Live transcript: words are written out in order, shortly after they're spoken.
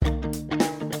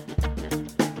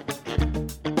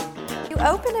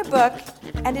open a book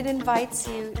and it invites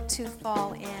you to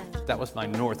fall in. That was my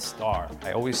North Star.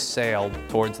 I always sailed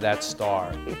towards that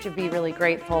star. You have to be really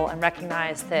grateful and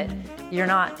recognize that you're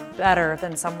not better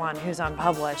than someone who's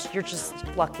unpublished. You're just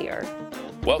luckier.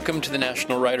 Welcome to the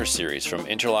National Writer Series from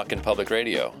Interlochen Public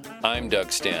Radio. I'm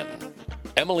Doug Stanton.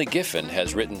 Emily Giffin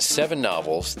has written 7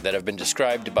 novels that have been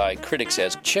described by critics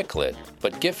as chick lit,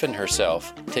 but Giffin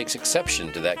herself takes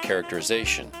exception to that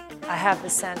characterization. I have the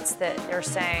sense that they're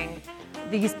saying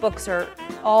these books are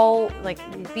all like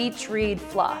beach read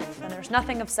fluff, and there's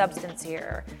nothing of substance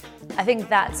here. I think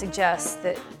that suggests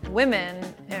that women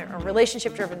or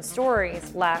relationship-driven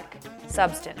stories lack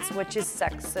substance, which is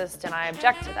sexist, and I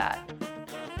object to that.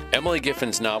 Emily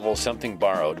Giffin's novel Something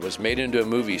Borrowed was made into a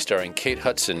movie starring Kate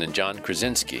Hudson and John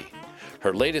Krasinski.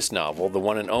 Her latest novel, The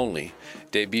One and Only,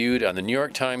 debuted on the New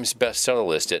York Times bestseller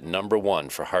list at #1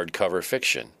 for hardcover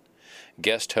fiction.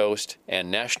 Guest host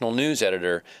and national news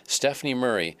editor Stephanie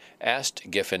Murray asked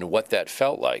Giffin what that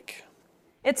felt like.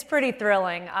 It's pretty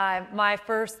thrilling.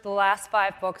 The last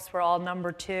 5 books were all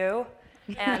 #2,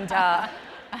 and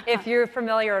if you're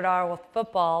familiar at all with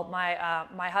football,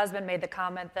 my husband made the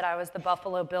comment that I was the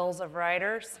Buffalo Bills of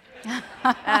writers,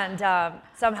 and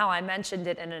somehow I mentioned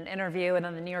it in an interview, and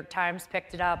then the New York Times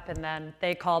picked it up, and then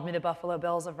they called me the Buffalo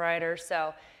Bills of writers.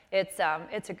 So it's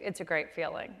a great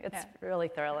feeling. It's really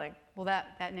thrilling. Well,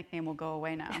 that nickname will go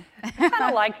away now. I kind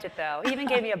of liked it though. He even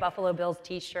gave me a Buffalo Bills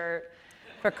T-shirt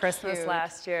for Christmas Cute.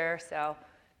 Last year. So,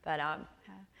 but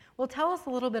Well, tell us a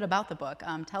little bit about the book.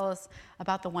 Tell us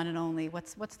about The One and Only.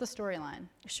 What's the storyline?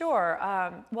 Sure.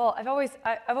 Well, I've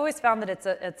always found that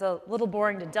it's a little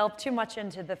boring to delve too much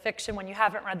into the fiction when you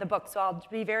haven't read the book. So I'll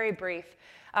be very brief.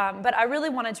 But I really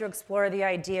wanted to explore the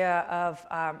idea of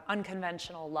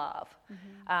unconventional love.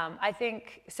 I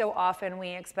think so often we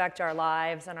expect our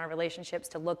lives and our relationships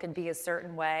to look and be a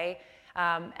certain way.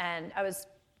 And I was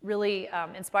really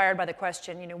inspired by the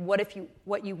question, what if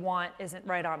what you want isn't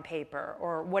right on paper?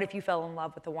 Or what if you fell in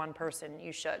love with the one person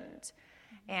you shouldn't?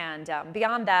 And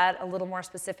beyond that, a little more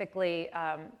specifically,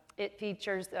 it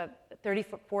features a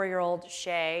 34-year-old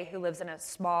Shay who lives in a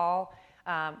small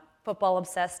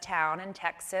football-obsessed town in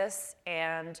Texas,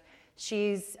 and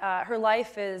she's her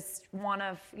life is one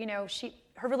of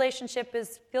her relationship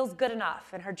feels good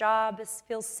enough, and her job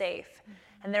feels safe.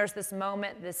 And there's this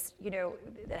moment,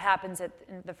 that happens in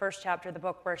the first chapter of the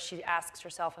book where she asks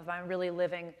herself, "Am I really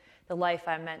living the life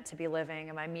I'm meant to be living?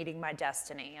 Am I meeting my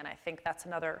destiny?" And I think that's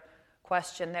another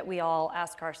question that we all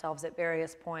ask ourselves at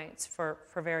various points for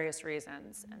various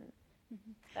reasons. And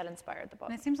that inspired the book.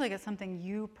 And it seems like it's something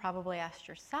you probably asked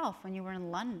yourself when you were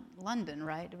in London,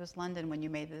 right? It was London when you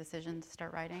made the decision to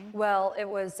start writing? Well, it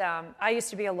was, I used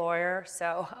to be a lawyer,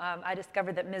 so I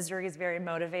discovered that misery is very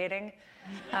motivating.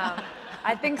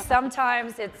 I think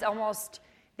sometimes it's almost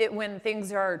that when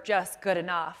things are just good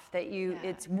enough, that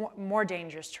it's more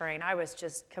dangerous terrain. I was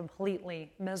just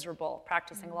completely miserable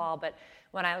practicing law, but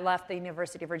when I left the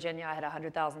University of Virginia, I had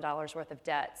 $100,000 worth of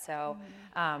debt, so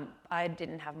I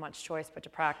didn't have much choice but to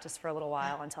practice for a little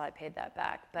while until I paid that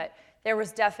back. But there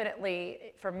was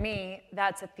definitely, for me,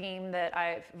 that's a theme that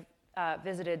I've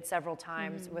visited several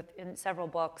times in several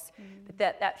books, but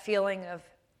that feeling of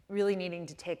really needing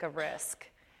to take a risk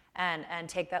and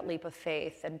take that leap of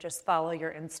faith and just follow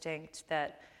your instinct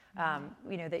that,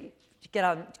 that you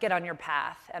get on your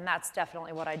path. And that's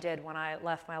definitely what I did when I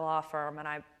left my law firm, and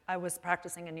I was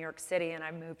practicing in New York City, and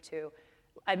I moved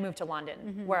to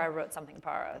London, where I wrote Something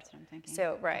Borrowed. That's what I'm thinking.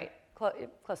 So, right,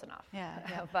 close enough.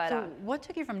 Yeah. But, so what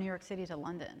took you from New York City to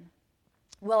London?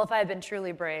 Well, if I had been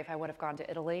truly brave, I would have gone to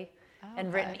Italy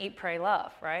and written Eat, Pray,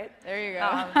 Love, right? There you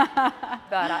go.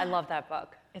 But I love that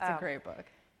book. It's a great book.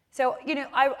 So,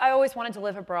 I always wanted to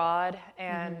live abroad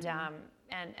and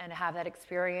have that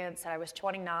experience. I was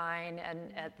 29,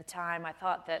 and at the time I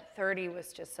thought that 30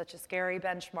 was just such a scary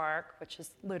benchmark, which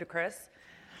is ludicrous.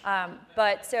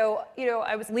 But so,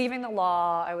 I was leaving the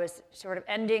law. I was sort of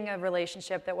ending a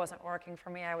relationship that wasn't working for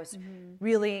me. I was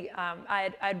really,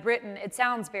 I'd written, it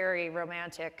sounds very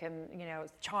romantic and,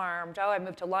 charmed. Oh, I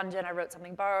moved to London. I wrote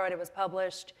Something Borrowed. It was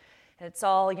published. It's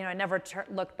all, I never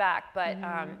looked back. But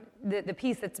the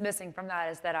piece that's missing from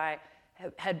that is that I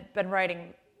had been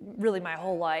writing really my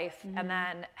whole life, and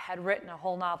then had written a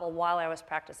whole novel while I was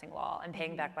practicing law and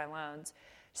paying back my loans.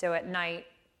 So at night,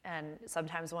 and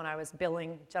sometimes when I was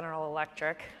billing General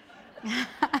Electric,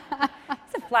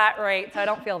 it's a flat rate, so I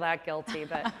don't feel that guilty,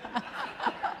 but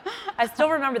I still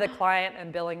remember the client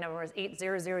and billing number was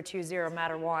 80020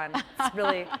 Matter One.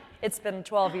 It's been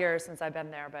 12 years since I've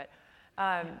been there, but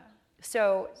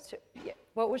Yeah,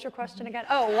 what was your question again?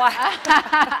 Oh, why?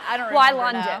 I don't remember Why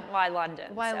London? now. Why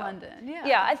London? Why London? Yeah.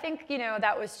 Yeah, I think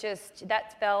that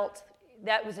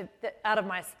was out of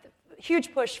my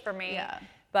huge push for me. Yeah.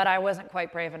 But I wasn't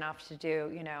quite brave enough to do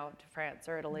to France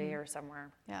or Italy or somewhere.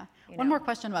 Yeah. One more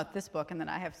question about this book, and then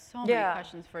I have so many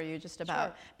questions for you just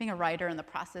about being a writer and the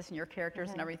process and your characters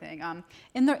and everything.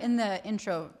 In the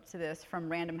intro to this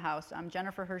from Random House,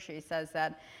 Jennifer Hershey says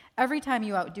that every time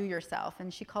you outdo yourself,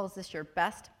 and she calls this your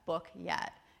best book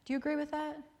yet. Do you agree with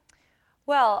that?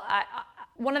 Well,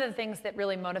 one of the things that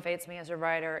really motivates me as a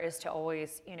writer is to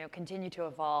always, continue to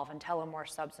evolve and tell a more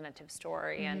substantive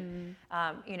story. And,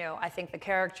 I think the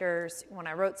characters, when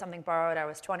I wrote Something Borrowed, I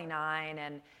was 29,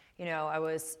 and, I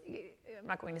was, I'm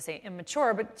not going to say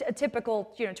immature, but a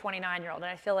typical, 29-year-old.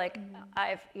 And I feel like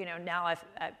I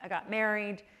got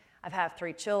married, I've had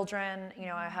 3 children,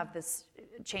 I have this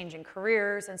change in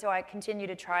careers, and so I continue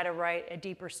to try to write a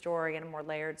deeper story and a more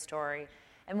layered story.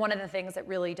 And one of the things that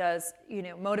really does,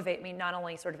 motivate me not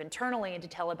only sort of internally and to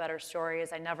tell a better story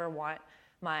is I never want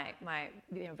my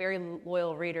very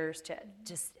loyal readers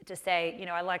to say,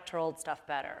 I liked her old stuff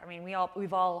better. I mean,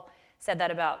 we've all said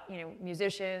that about,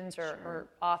 musicians or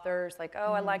authors, like,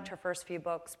 oh, I liked her first few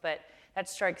books, but that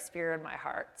strikes fear in my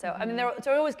heart. So, I mean, there's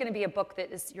always going to be a book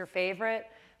that is your favorite,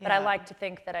 but I like to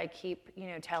think that I keep,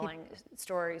 telling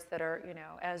stories that are,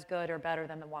 as good or better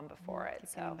than the one before it.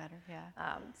 So, better,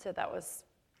 so that was.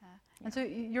 And so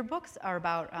your books are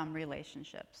about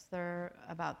relationships. They're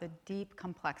about the deep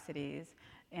complexities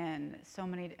and so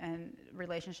many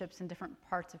relationships in different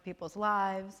parts of people's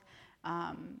lives.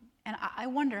 And I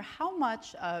wonder how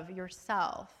much of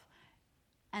yourself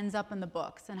ends up in the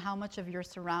books and how much of your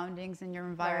surroundings and your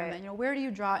environment, Right. Where do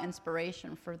you draw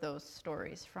inspiration for those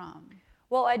stories from?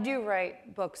 Well, I do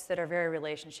write books that are very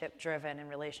relationship driven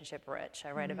and relationship rich.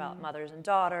 I write about mothers and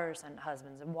daughters and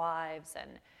husbands and wives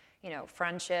and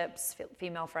friendships,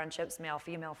 female friendships,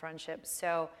 male-female friendships.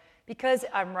 So because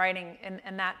I'm writing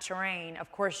in that terrain,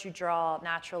 of course you draw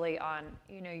naturally on,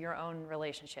 your own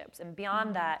relationships. And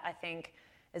beyond that, I think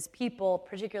as people,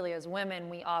 particularly as women,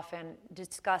 we often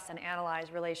discuss and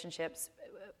analyze relationships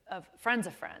of friends.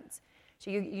 So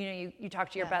you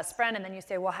talk to your best friend and then you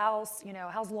say, well,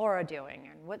 how's Laura doing?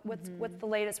 And what's the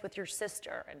latest with your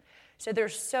sister? And so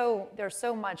there's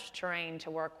so much terrain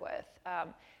to work with.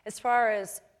 As far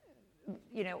as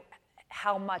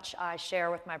how much I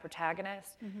share with my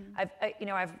protagonist.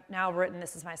 I've now written,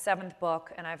 this is my 7th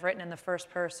book, and I've written in the first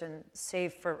person,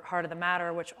 save for Heart of the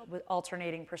Matter, which with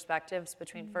alternating perspectives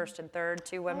between first and third,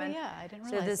 2 women. Oh yeah, I didn't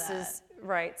realize that. So this is,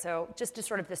 right, so just to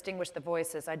sort of distinguish the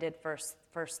voices, I did first,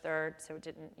 third, so it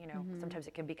didn't, sometimes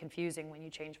it can be confusing when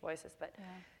you change voices, but.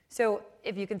 So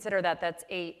if you consider that, that's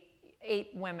 8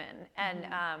 women, and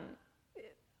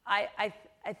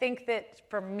I think that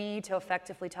for me to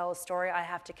effectively tell a story, I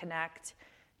have to connect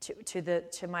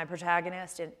to my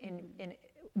protagonist in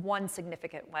one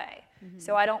significant way.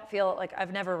 So I don't feel like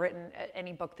I've never written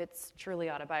any book that's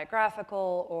truly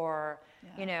autobiographical or,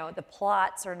 the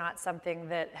plots are not something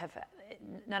that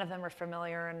none of them are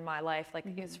familiar in my life, like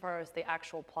as far as the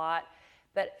actual plot,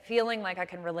 but feeling like I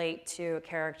can relate to a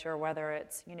character, whether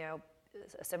it's,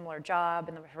 a similar job.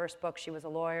 In the first book, she was a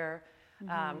lawyer,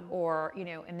 or,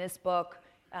 in this book,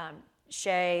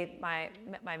 Shay, my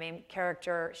main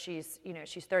character, she's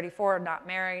 34, not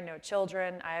married, no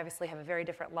children. I obviously have a very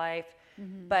different life,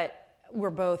 but we're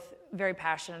both very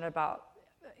passionate about,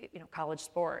 college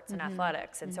sports and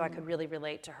athletics, and so I could really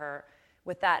relate to her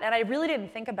with that. And I really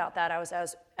didn't think about that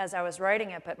as I was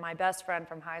writing it, but my best friend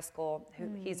from high school,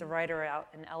 he's a writer out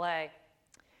in LA,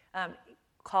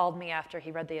 called me after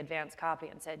he read the advanced copy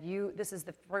and said, this is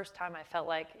the first time I felt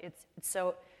like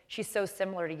she's so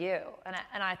similar to you.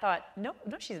 And I thought, no,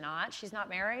 she's not. She's not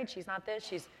married. She's not this.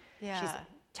 She's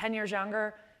 10 years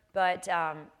younger. But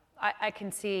I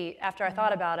can see, after I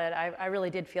thought about it, I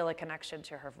really did feel a connection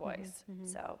to her voice.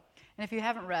 So. And if you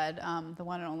haven't read The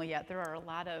One and Only yet, there are a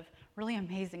lot of really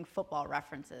amazing football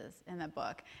references in that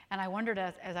book. And I wondered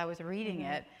as I was reading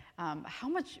it, how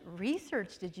much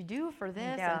research did you do for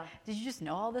this? Yeah. And did you just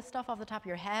know all this stuff off the top of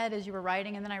your head as you were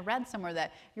writing? And then I read somewhere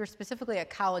that you were specifically a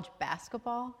college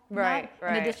basketball nut,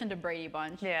 in addition to Brady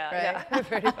Bunch. Yeah,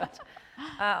 Brady Bunch.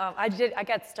 I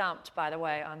got stumped, by the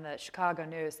way, on the Chicago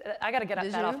News. I got to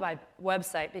get that off my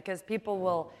website because people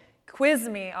will quiz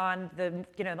me on the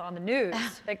on the news.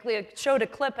 They showed a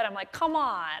clip and I'm like, come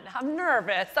on, I'm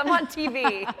nervous. I'm on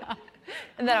TV.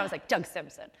 And then I was like, Doug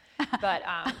Simpson. But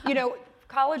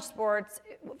college sports.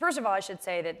 First of all, I should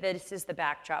say that this is the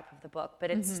backdrop of the book,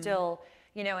 but it's still,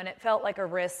 and it felt like a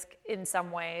risk in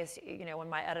some ways. When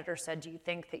my editor said, "Do you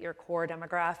think that your core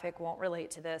demographic won't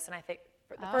relate to this?" And I think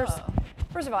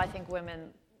First of all, I think women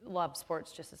love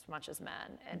sports just as much as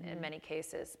men in many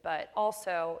cases. But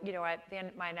also, you know,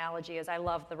 my analogy is I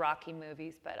love the Rocky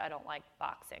movies, but I don't like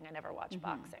boxing. I never watch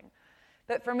boxing.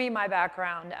 But for me, my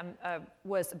background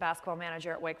was a basketball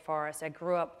manager at Wake Forest. I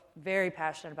grew up very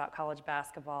passionate about college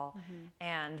basketball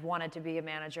and wanted to be a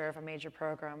manager of a major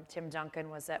program. Tim Duncan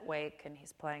was at Wake, and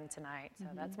he's playing tonight. So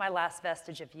that's my last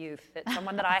vestige of youth, that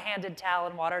someone that I handed towel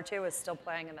and water to is still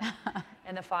playing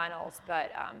in the finals.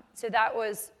 But so that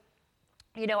was,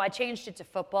 you know, I changed it to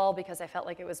football because I felt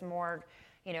like it was more,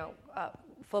 you know,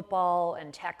 football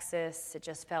and Texas. It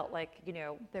just felt like, you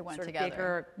know, they went sort together. of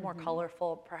bigger, more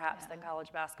colorful perhaps than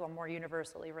college basketball, more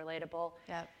universally relatable.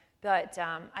 Yep. But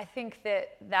I think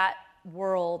that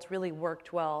world really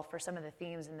worked well for some of the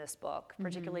themes in this book,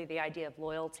 particularly the idea of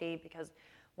loyalty, because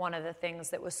one of the things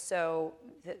that was so,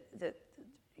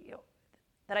 you know,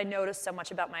 that I noticed so much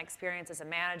about my experience as a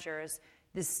manager is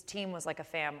this team was like a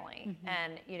family.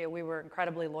 And, you know, we were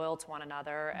incredibly loyal to one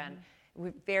another, and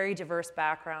we very diverse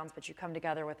backgrounds, but you come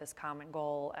together with this common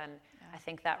goal. And I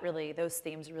think that really, those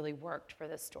themes really worked for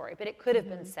this story. But it could have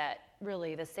been set,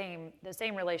 really, the same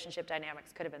relationship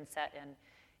dynamics could have been set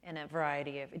in a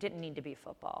variety of, it didn't need to be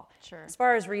football. Sure. As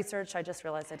far as research, I just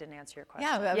realized I didn't answer your question.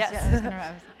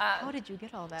 Yeah, how did you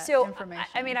get all that information?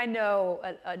 I mean, I know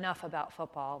enough about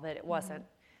football that it wasn't,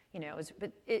 you know,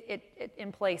 but it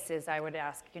in places I would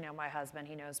ask, you know, my husband,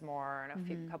 he knows more,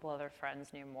 and a couple other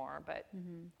friends knew more. But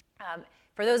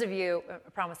for those of you, I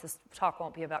promise this talk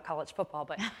won't be about college football,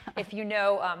 but if you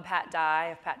know Pat Dye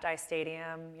of Pat Dye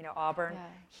Stadium, you know, Auburn,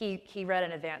 he read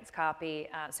an advance copy,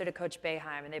 so did Coach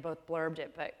Boeheim, and they both blurbed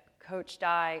it, but Coach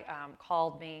Dye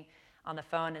called me on the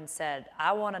phone and said,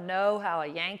 I want to know how a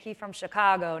Yankee from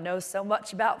Chicago knows so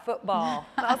much about football.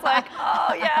 And I was like,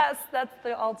 oh, yes, that's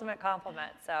the ultimate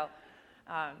compliment. So,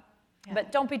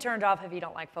 but don't be turned off if you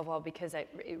don't like football, because it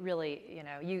really, you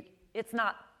know, it's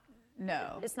not.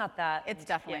 No. It's not that. It's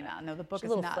definitely not. No, the book is a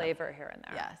little not. flavor here and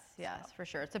there. Yes, for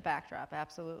sure. It's a backdrop,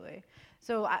 absolutely.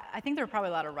 So I think there are probably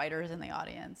a lot of writers in the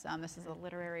audience. This is a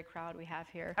literary crowd we have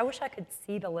here. I wish I could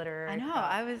see the literary I know,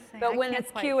 crowd. I was saying, But I when can't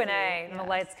it's quite Q&A see. and the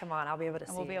lights come on, I'll be able to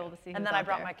see. We'll be able to see And who's then I out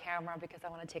brought there. my camera because I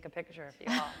want to take a picture of you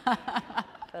all.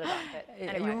 But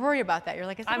anyway. You're worried about that. You're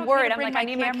like, is it I'm okay worried. to I'm bring like, I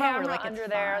need my camera We're like, under it's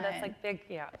there. fine. That's like big,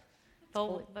 yeah.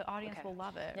 The audience will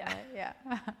love it. Yeah. Right?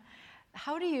 Yeah.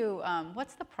 How do you,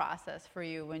 what's the process for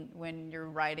you when you're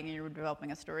writing and you're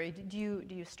developing a story? Do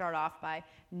you start off by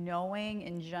knowing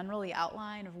in general the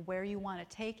outline of where you want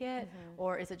to take it?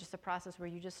 Or is it just a process where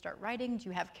you just start writing? Do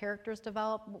you have characters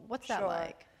develop? What's that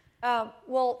like?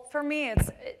 Well, for me,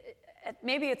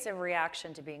 maybe it's a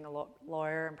reaction to being a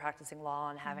lawyer and practicing law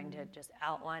and having to just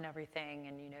outline everything,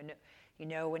 and you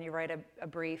know when you write a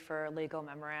brief or a legal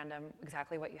memorandum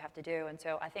exactly what you have to do. And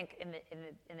so I think in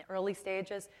the early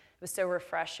stages, it was so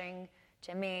refreshing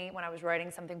to me when I was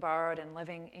writing Something Borrowed and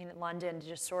living in London to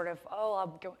just sort of,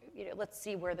 I'll go, let's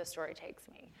see where the story takes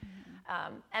me.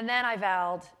 And then I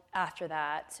vowed after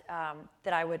that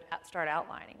that I would start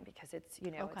outlining, because it's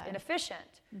it's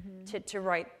inefficient to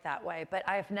write that way. But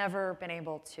I've never been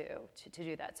able to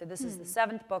do that. So this is the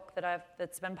 7th book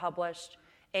that's been published,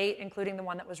 8 including the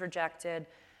one that was rejected,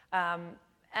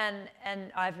 and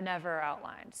I've never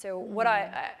outlined. So what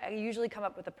I usually come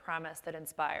up with a premise that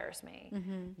inspires me.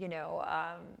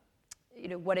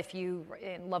 What if you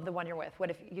love the one you're with? What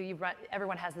if you run?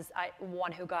 Everyone has this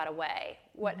one who got away.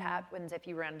 What happens if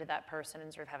you run into that person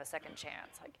and sort of have a second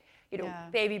chance? Like,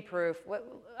 baby proof.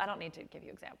 I don't need to give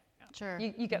you examples. Sure.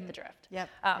 You get the drift. Yep.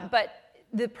 But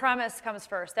the premise comes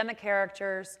first, then the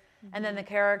characters, and then the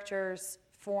characters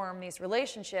form these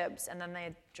relationships, and then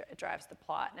they drives the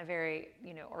plot in a very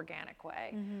organic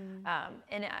way.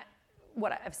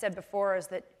 What I've said before is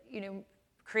that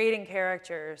creating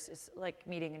characters is like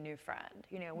meeting a new friend.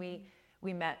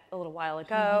 We met a little while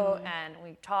ago, and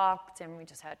we talked, and we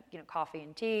just had coffee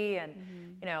and tea, and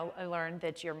I learned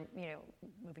that you're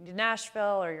moving to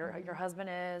Nashville, or your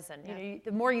husband is, and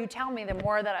the more you tell me, the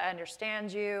more that I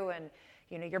understand you and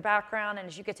your background, and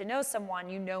as you get to know someone,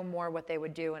 you know more what they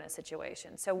would do in a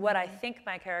situation. So what I think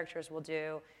my characters will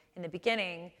do in the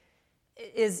beginning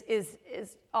is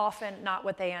often not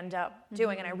what they end up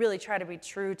doing, and I really try to be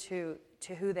true to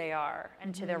who they are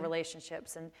and to their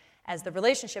relationships. And as the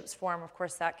relationships form, of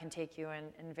course, that can take you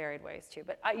in varied ways too.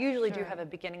 But I usually do have a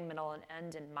beginning, middle, and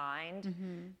end in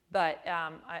mind. But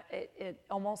it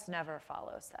almost never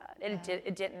follows that.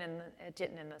 It didn't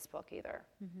in this book either.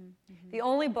 The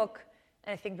only book,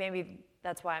 and I think maybe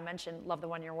that's why I mentioned Love the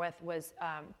One You're With, was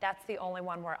that's the only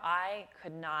one where I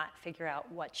could not figure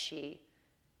out what she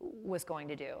was going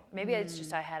to do. Maybe it's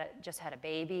just I just had a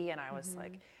baby, and I was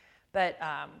like, but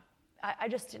I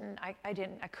just didn't,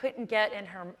 I couldn't get in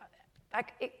her,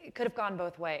 it could have gone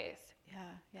both ways.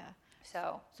 Yeah.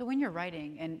 So when you're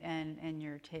writing and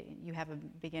you have a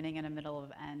beginning and a middle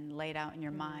of end laid out in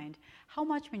your mind, how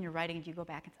much when you're writing do you go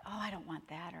back and say, oh, I don't want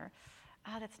that, or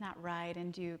oh, that's not right,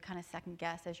 and do you kind of second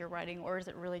guess as you're writing, or is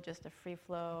it really just a free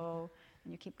flow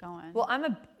and you keep going? Well,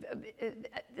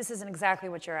 this isn't exactly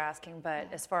what you're asking, but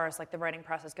as far as like the writing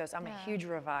process goes, I'm a huge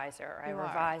reviser. I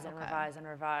revise and revise and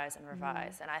revise and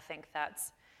revise, and I think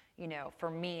that's, you know, for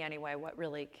me anyway, what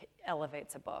really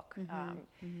elevates a book.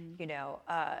 You know,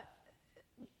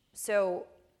 so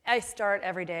I start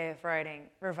every day of writing,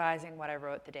 revising what I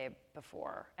wrote the day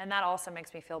before, and that also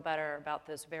makes me feel better about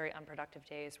those very unproductive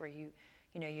days where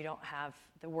you know, you don't have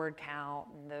the word count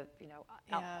and the, you know,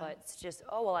 output. It's just,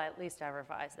 oh, well, at least I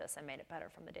revised this. I made it better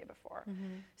from the day before.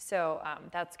 So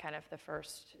that's kind of the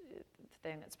first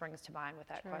thing that springs to mind with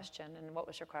that question. And what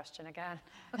was your question again?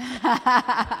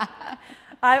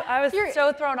 I was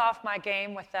so thrown off my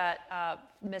game with that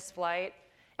missed flight.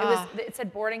 It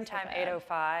said boarding time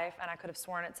 8:05, and I could have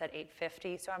sworn it said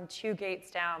 8:50. So I'm 2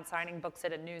 gates down signing books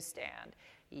at a newsstand,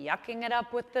 yucking it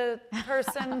up with the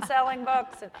person selling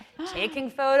books and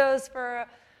taking photos for,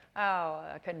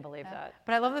 I couldn't believe that.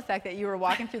 But I love the fact that you were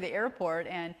walking through the airport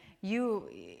and you,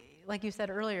 like you said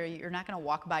earlier, you're not going to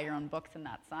walk by your own books and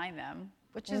not sign them,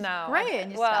 which is great.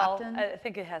 And you stopped and... I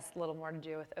think it has a little more to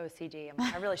do with OCD.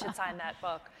 I really should sign that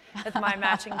book with my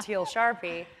matching teal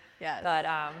Sharpie. Yes. But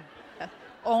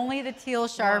only the teal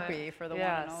Sharpie for the one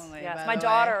and only. Yes, my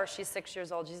daughter, she's 6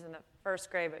 years old. She's in the 1st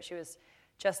grade, but she was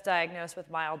just diagnosed with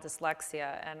mild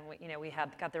dyslexia, and we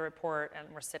had got the report, and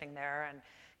we're sitting there and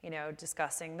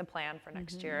discussing the plan for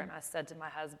next year. And I said to my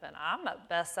husband, I'm a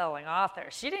best-selling author.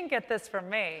 She didn't get this from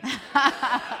me.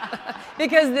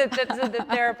 Because the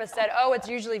therapist said, oh, it's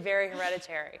usually very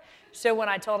hereditary. So when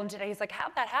I told him today, he's like,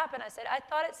 how'd that happen? I said, I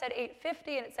thought it said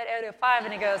 8:50 and it said 8:05.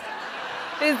 And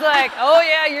he's like, oh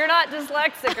yeah, you're not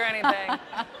dyslexic or anything.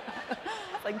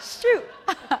 It's like, shoot.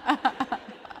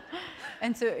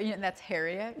 And so that's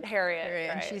Harriet. Right.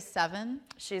 And she's 7.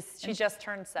 She just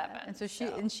turned 7. And so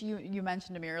you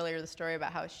mentioned to me earlier the story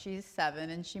about how she's 7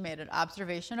 and she made an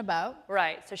observation about.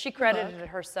 Right. So she credited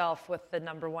herself with the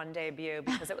 #1 debut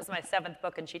because it was my 7th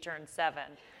book and she turned 7.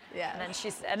 Yeah. And then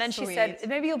she said,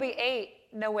 maybe you'll be 8.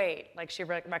 No, wait. Like she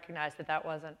recognized that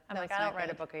wasn't. I'm like, I don't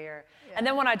write a book a year. Yeah. And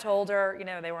then when I told her,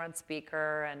 they were on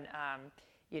speaker and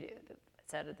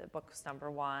said the book was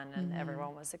 #1 and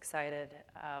everyone was excited.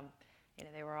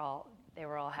 They were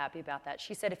all happy about that.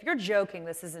 She said, if you're joking,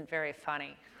 this isn't very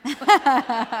funny. No,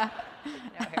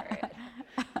 Harriet,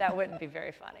 that wouldn't be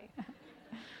very funny.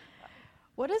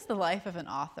 What is the life of an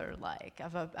author like,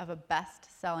 of a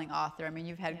best-selling author? I mean,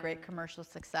 you've had great commercial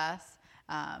success.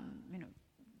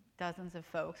 Dozens of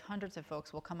folks, hundreds of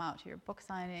folks will come out to your book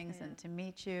signings and to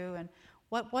meet you. And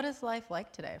what is life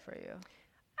like today for you?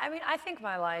 I mean, I think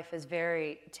my life is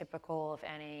very typical of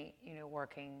any,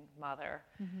 working mother.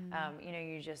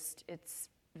 It's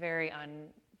very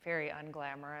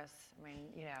unglamorous. I mean,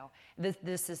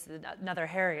 this is another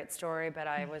Harriet story, but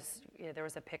there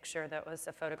was a picture that was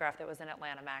a photograph that was in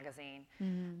Atlanta magazine,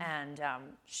 and I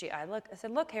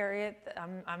said, look, Harriet,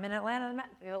 I'm in Atlanta,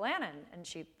 and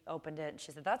she opened it and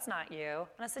she said, that's not you,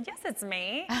 and I said, yes, it's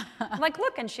me. I'm like,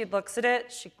 look, and she looks at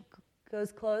it, she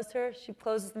goes closer, she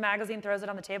closes the magazine, throws it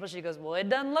on the table, she goes, well, it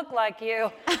doesn't look like you.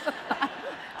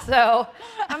 So,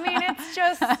 I mean, it's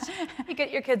just, you get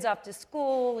your kids off to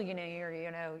school,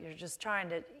 you're just trying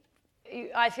to,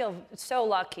 I feel so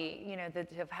lucky, to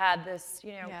have had this,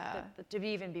 to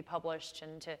even be published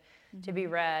and to be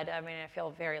read. I mean, I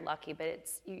feel very lucky, but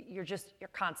you're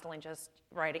constantly just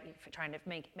writing, trying to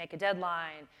make a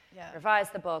deadline, revise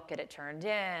the book, get it turned in,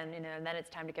 and then it's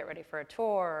time to get ready for a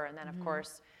tour, and then of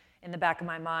course, in the back of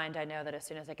my mind, I know that as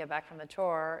soon as I get back from the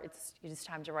tour, it's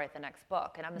time to write the next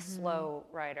book. And I'm a slow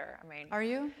writer. I mean, are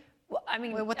you? Well, I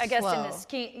mean, what's I guess slow?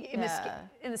 in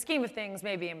the scheme of things,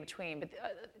 maybe in between. But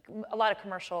a lot of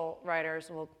commercial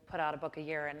writers will put out a book a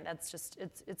year, and that's just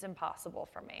it's impossible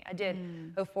for me. I did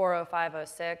 04, 05,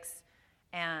 06,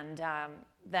 and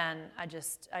then I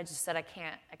just said I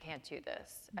can't do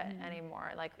this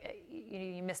anymore. Like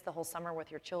you miss the whole summer with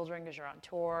your children because you're on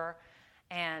tour.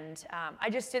 And I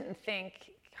just didn't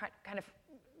think, kind of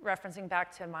referencing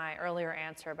back to my earlier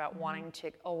answer about wanting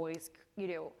to always,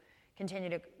 continue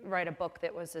to write a book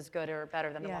that was as good or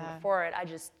better than the one before it. I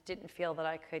just didn't feel that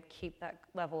I could keep that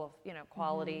level of,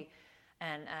 quality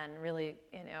and really,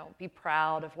 be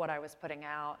proud of what I was putting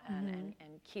out and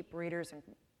keep readers and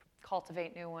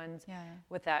cultivate new ones Yeah.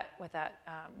 with that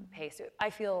pace. I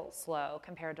feel slow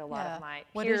compared to a lot of my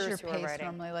What peers is your who are pace writing.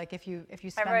 normally? Like if you I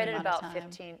spend write the it amount about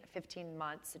of time? 15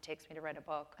 months it takes me to write a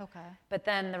book. Okay. But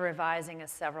then the revising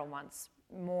is several months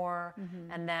more,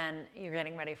 and then you're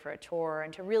getting ready for a tour.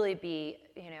 And to really be,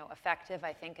 effective,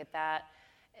 I think at that,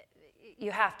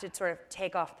 you have to sort of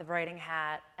take off the writing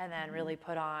hat and then really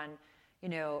put on,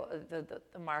 the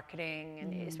marketing,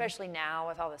 and especially now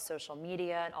with all the social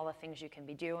media and all the things you can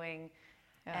be doing.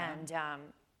 Yeah. And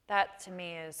that to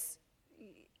me is,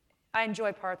 I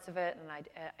enjoy parts of it, and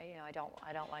I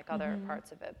don't like other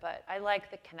parts of it, but I like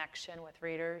the connection with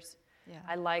readers. Yeah.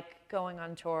 I like going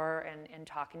on tour and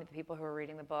talking to the people who are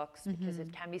reading the books because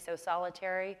it can be so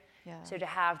solitary. Yeah. So to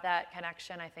have that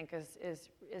connection, I think is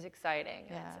exciting.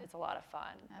 Yeah. It's a lot of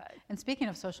fun. But. And speaking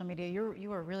of social media,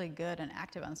 you are really good and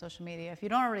active on social media. If you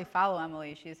don't already follow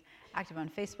Emily, she's active on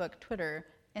Facebook, Twitter,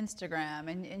 Instagram,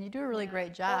 and you do a really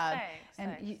great job. Well,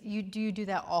 and thanks. you do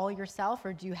that all yourself,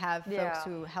 or do you have folks Yeah.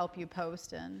 who help you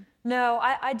post? And No,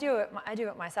 I do it. I do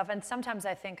it myself, and sometimes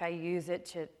I think I use it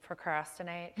to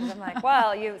procrastinate because I'm like,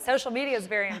 well, social media is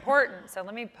very important, so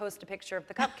let me post a picture of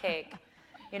the cupcake,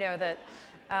 that.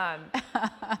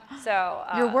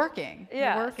 you're working.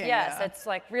 Yes, You're working. yes, yeah. it's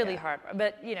like really hard.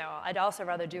 But I'd also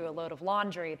rather do a load of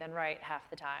laundry than write half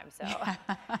the time. So,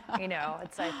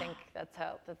 it's I think that's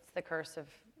the curse of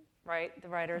the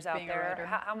writers out being a there. writer.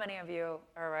 How many of you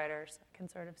are writers? I can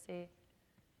sort of see.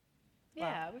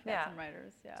 Yeah, we've got yeah. some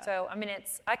writers. Yeah. So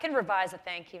I can revise a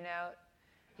thank you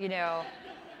note,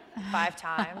 5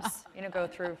 times. Go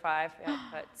through 5. Yeah,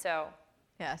 but so.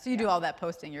 Yeah, so you do all that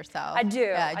posting yourself. I do.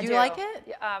 Yeah, do you like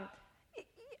it?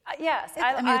 Yes.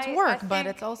 It's work, I but think-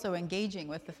 it's also engaging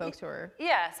with the folks who are.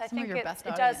 Yes, I some of think your it best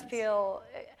does audience. feel,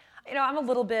 I'm a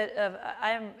little bit of,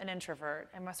 I'm an introvert.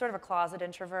 I'm a sort of a closet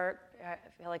introvert. I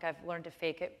feel like I've learned to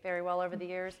fake it very well over the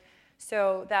years.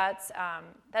 So that's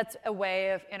a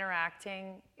way of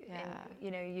interacting,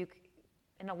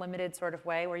 in a limited sort of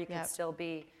way where you can Yep. still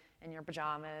be in your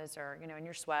pajamas or in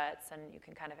your sweats, and you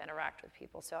can kind of interact with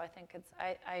people. So I think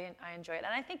I enjoy it,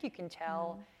 and I think you can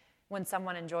tell when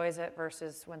someone enjoys it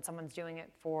versus when someone's doing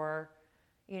it for.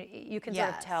 You can sort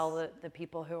of Yes. tell the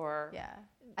people who are. Yeah.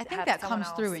 I think have that someone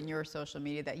comes through else. in your social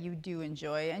media that you do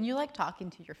enjoy, and you like talking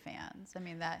to your fans. I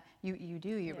mean, that you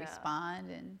Yeah. respond,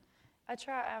 and I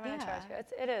try. I try Yeah.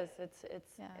 to. It is.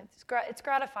 Yeah. It's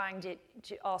gratifying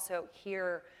to also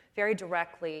hear very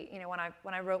directly.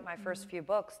 When I wrote my first few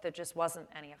books, there just wasn't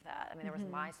any of that. I mean, there was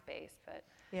MySpace, but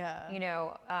yeah.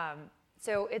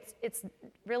 so it's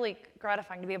really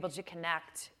gratifying to be able to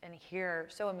connect and hear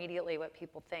so immediately what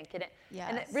people think. And it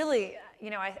Yes. really,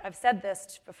 I've said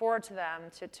this before to them,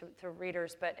 to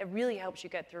readers, but it really helps you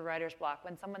get through writer's block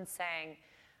when someone's saying,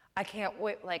 I can't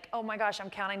wait, like, oh my gosh, I'm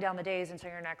counting down the days until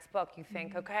your next book. You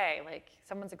think, okay, like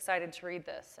someone's excited to read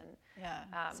this. And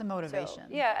Yeah, some motivation.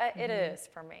 So, yeah, it is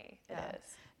for me. Yeah. It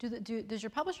is. Does your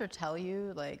publisher tell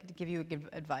you, like, to give you good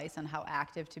advice on how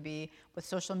active to be with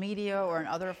social media or in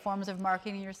other forms of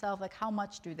marketing yourself? Like, how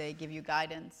much do they give you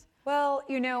guidance? Well,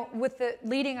 with the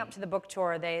leading up to the book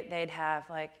tour, they'd have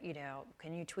like,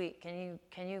 can you tweet? Can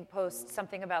you post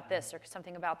something about this or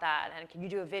something about that? And can you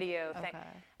do a video thing? Okay.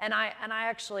 And I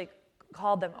actually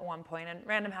called them at one point, and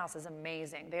Random House is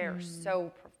amazing. They are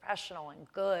so professional and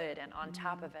good and on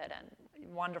top of it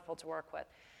and wonderful to work with.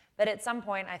 But at some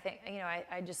point, I think,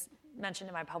 I just mentioned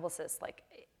to my publicist, like,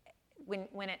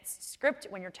 when it's scripted,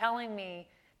 when you're telling me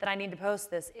that I need to post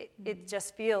this, it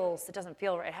just feels, it doesn't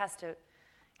feel right. It has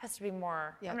to be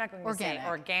more, Yeah, I'm not going to organic. say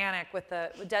organic with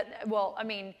well, I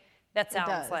mean, that sounds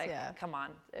does, like, yeah. come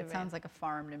on. It sounds like a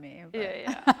farm to me. But.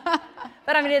 Yeah.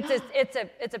 But I mean,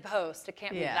 it's a post. It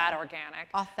can't be Yeah. that organic.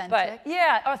 Authentic. But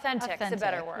yeah, authentic is a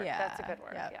better Authentic, word. yeah, That's a good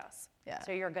word, yep, yes. yeah.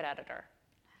 So you're a good editor.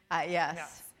 Yes.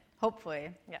 Yes. Hopefully.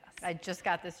 Yes. I just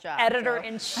got this job.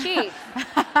 Editor-in-chief.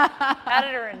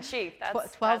 Editor-in-chief.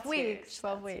 That's 12 that's weeks. huge.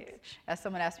 12 That's weeks. huge. As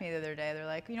someone asked me the other day, they're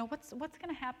like, what's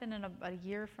going to happen in a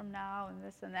year from now, and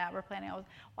this and that. We're planning. Well,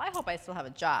 I hope I still have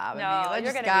a job. No, I you're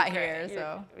just gonna got be great. here, You're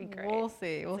so gonna be great. we'll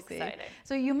see. We'll It's see. exciting.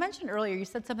 So you mentioned earlier, you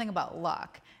said something about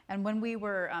luck, and when we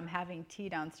were having tea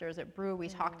downstairs at Brew, we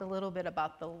talked a little bit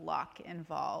about the luck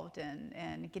involved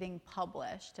and getting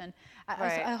published, and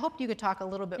Right. I hope you could talk a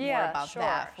little bit more Yeah, about sure,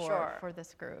 that sure. for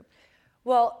this group.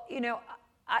 Well,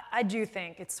 I do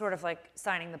think it's sort of like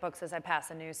signing the books as I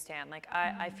pass a newsstand. Like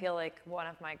I feel like one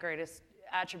of my greatest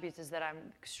attributes is that I'm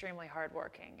extremely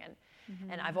hardworking,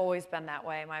 and I've always been that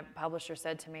way. My publisher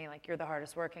said to me, like, you're the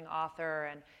hardest working author,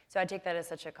 and so I take that as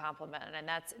such a compliment, and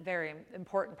that's a very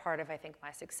important part of, I think,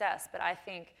 my success. But I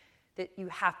think that you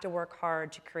have to work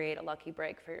hard to create a lucky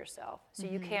break for yourself. So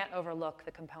you can't overlook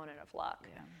the component of luck.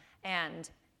 Yeah. And,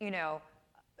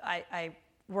 I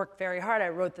worked very hard. I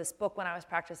wrote this book when I was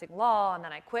practicing law, and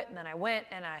then I quit, and then I went,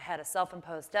 and I had a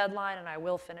self-imposed deadline, and I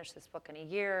will finish this book in a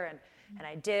year, and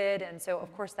I did. And so,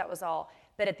 of course, that was all.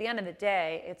 But at the end of the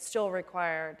day, it still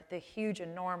required the huge,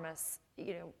 enormous,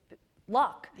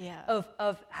 luck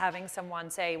of having someone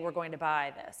say, we're going to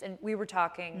buy this. And we were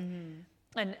talking,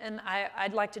 and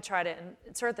I'd like to try to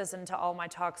insert this into all my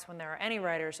talks when there are any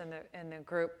writers in the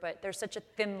group, but there's such a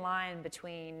thin line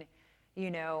between,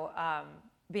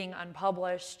 being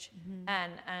unpublished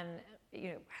and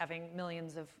having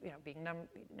millions of, being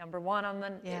number one on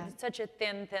the, it's such a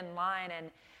thin line.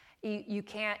 And you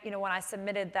can't, when I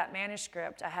submitted that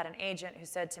manuscript, I had an agent who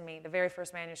said to me, the very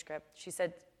first manuscript, she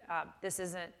said, this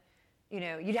isn't,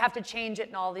 you'd have to change it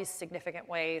in all these significant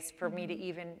ways for me to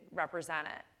even represent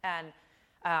it. And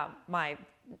my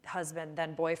husband,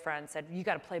 then boyfriend, said, you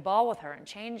got to play ball with her and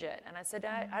change it. And I said,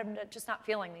 I'm just not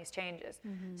feeling these changes.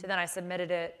 So then I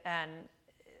submitted it, and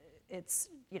it's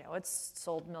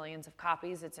sold millions of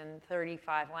copies. It's in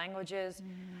 35 languages.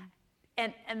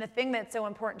 And the thing that's so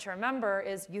important to remember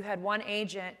is you had one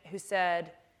agent who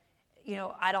said,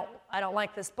 I don't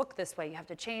like this book this way. You have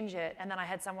to change it. And then I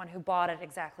had someone who bought it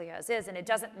exactly as is. And it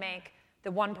doesn't make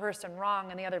the one person wrong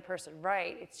and the other person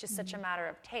right. It's just such a matter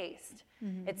of taste.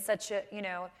 It's such a,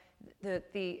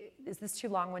 is this too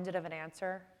long-winded of an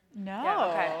answer? No. Yeah,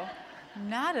 okay.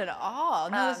 Not at all.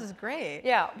 No, this is great.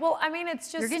 Yeah. Well, I mean,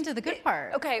 it's just you're getting to the good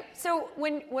part. Okay. So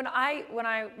when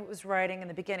I was writing in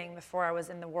the beginning, before I was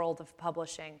in the world of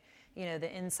publishing,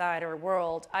 the insider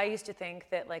world, I used to think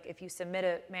that like if you submit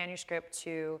a manuscript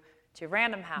to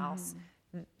Random House,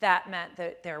 that meant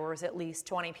that there was at least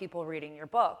 20 people reading your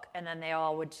book, and then they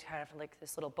all would have like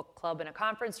this little book club in a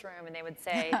conference room, and they would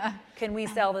say, "Can we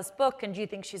sell this book? And do you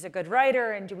think she's a good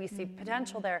writer? And do we see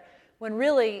potential there?" When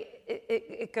really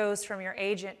it goes from your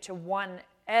agent to one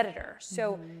editor.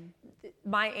 So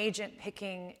my agent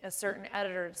picking a certain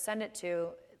editor to send it to,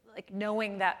 like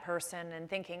knowing that person and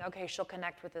thinking, okay, she'll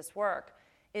connect with this work,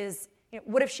 is,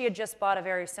 what if she had just bought a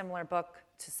very similar book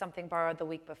to Something Borrowed the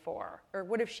week before? Or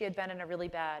what if she had been in a really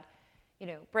bad,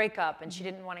 breakup and she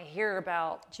didn't want to hear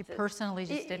about... She personally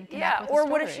just didn't connect with the Yeah, story. or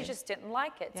what if she just didn't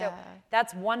like it? So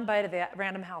that's one bite of the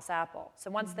Random House apple. So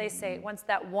once they say, once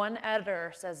that one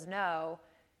editor says no,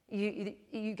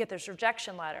 you get this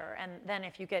rejection letter. And then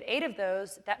if you get 8 of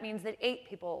those, that means that 8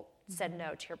 people said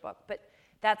no to your book. But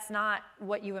that's not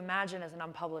what you imagine as an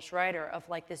unpublished writer, of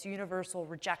like this universal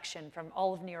rejection from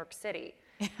all of New York City.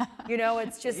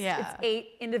 It's just, it's 8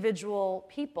 individual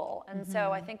people. And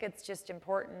so I think it's just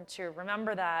important to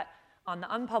remember that on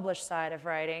the unpublished side of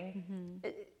writing,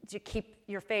 to keep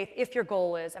your faith, if your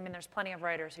goal is, there's plenty of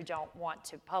writers who don't want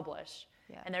to publish,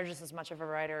 and they're just as much of a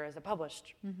writer as a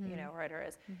published, writer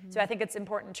is. So I think it's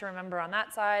important to remember on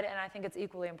that side, and I think it's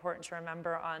equally important to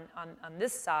remember on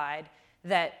this side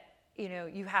that,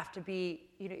 you have to be,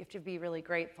 you have to be really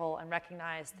grateful and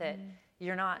recognize that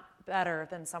you're not better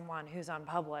than someone who's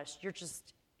unpublished. You're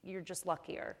just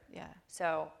luckier. Yeah.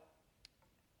 So,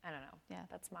 I don't know. Yeah.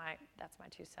 That's my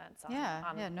 2 cents on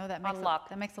No, that makes luck.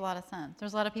 That makes a lot of sense.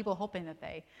 There's a lot of people hoping that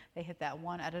they hit that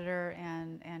one editor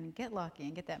and get lucky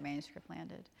and get that manuscript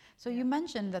landed. So you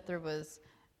mentioned that there was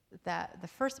the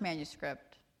first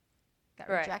manuscript got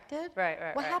rejected.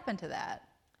 Right. What happened to that?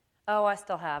 Oh, I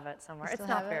still have it somewhere. It's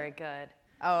not very good.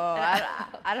 Oh,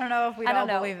 I don't know if we all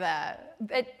believe that.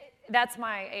 But that's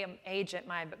my agent,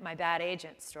 my bad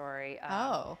agent story.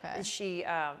 Okay. She,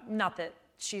 not that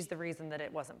she's the reason that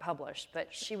it wasn't published, but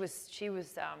she was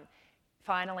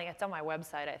finally, it's on my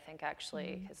website, I think,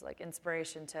 actually, as like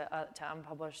inspiration to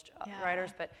unpublished writers.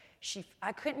 But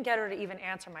I couldn't get her to even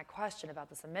answer my question about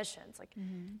the submissions, like,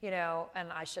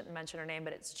 and I shouldn't mention her name,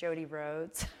 but it's Jody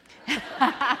Rhodes.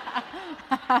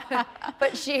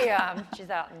 But she's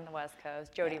out in the West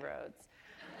Coast, Jody Rhodes.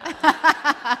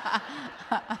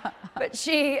 But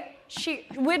she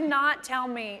would not tell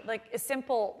me like a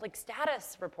simple like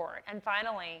status report. And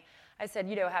finally, I said,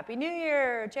 Happy New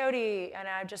Year, Jody. And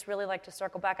I'd just really like to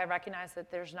circle back. I recognize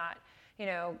that there's not,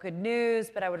 good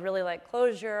news, but I would really like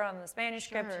closure on this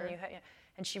manuscript. Sure.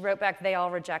 And she wrote back, they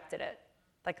all rejected it.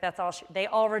 Like that's all. They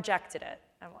all rejected it.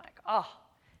 I'm like, oh,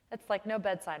 that's like no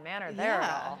bedside manner there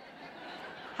at all.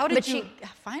 How did you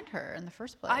find her in the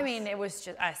first place? It was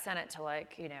just, I sent it to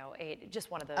 8,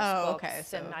 just one of those books. Okay.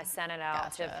 So, and I sent it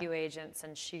out to a few agents,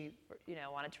 and she,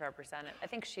 wanted to represent it. I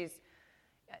think she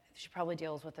probably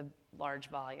deals with a large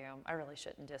volume. I really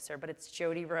shouldn't diss her, but it's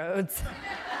Jody Rhodes.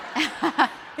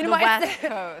 West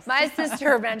Coast. My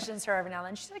sister mentions her every now and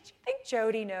then. She's like, do you think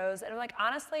Jody knows? And I'm like,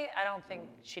 honestly, I don't think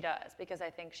she does, because I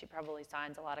think she probably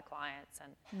signs a lot of clients,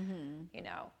 and,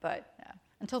 but... Yeah.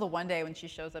 Until the one day when she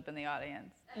shows up in the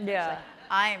audience. Yeah. Like,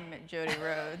 I'm Jody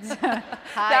Rhodes. That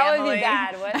Hi, would Emily. be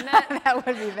bad, wouldn't it? That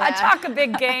would be bad. I talk a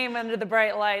big game under the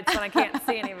bright lights when I can't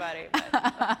see anybody.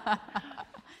 But.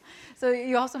 So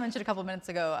you also mentioned a couple minutes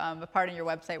ago a part on your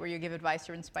website where you give advice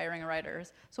to inspiring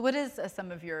writers. So what is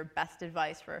some of your best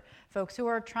advice for folks who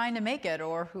are trying to make it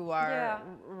or who are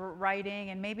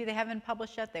writing and maybe they haven't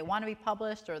published yet, they want to be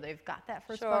published or they've got that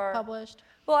first book published?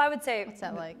 Well, I would say what's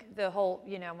that like? The whole,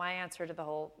 my answer to the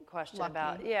whole question Lucky.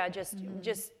 about just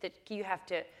that you have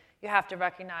to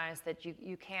recognize that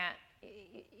you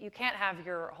can't have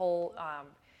your whole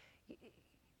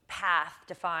path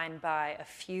defined by a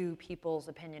few people's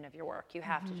opinion of your work. You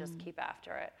have to just keep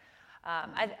after it.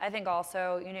 I think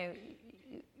also,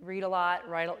 read a lot,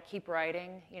 keep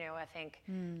writing. I think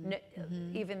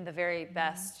even the very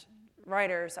best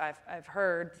writers I've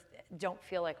heard don't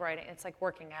feel like writing. It's like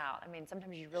working out. I mean,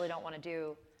 sometimes you really don't want to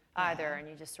do either, and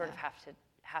you just sort of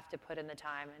have to put in the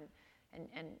time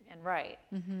and write.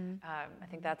 I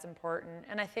think that's important.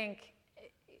 And I think,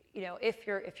 if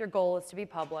your goal is to be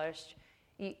published,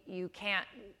 you can't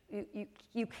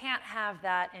have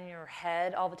that in your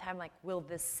head all the time, like, will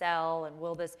this sell and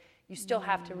will this, you still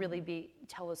have to really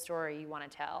tell the story you want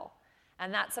to tell.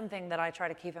 And that's something that I try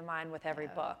to keep in mind with every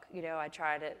book. I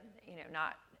try to,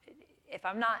 not, if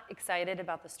I'm not excited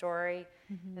about the story,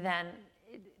 then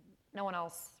no one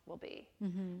else will be.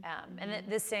 And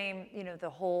the same,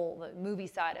 the movie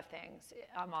side of things,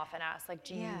 I'm often asked, like,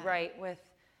 do you write with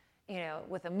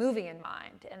a movie in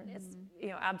mind? And it's,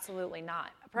 absolutely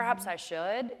not. Perhaps I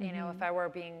should, if I were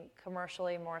being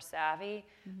commercially more savvy,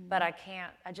 but I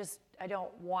can't, I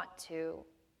don't want to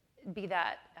be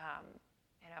that,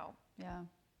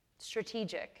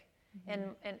 strategic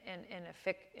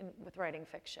with writing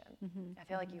fiction. I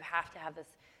feel like you have to have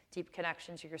this deep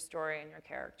connection to your story and your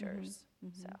characters.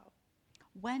 So,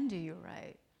 when do you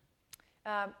write?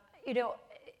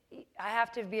 I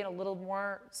have to be a little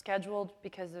more scheduled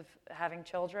because of having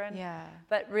children. Yeah.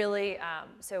 But really,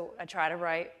 so I try to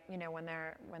write, when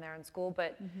they're in school.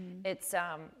 But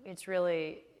it's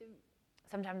really,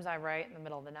 sometimes I write in the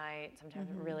middle of the night. Sometimes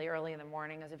really early in the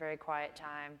morning is a very quiet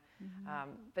time.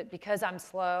 But because I'm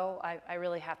slow, I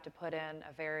really have to put in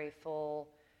a very full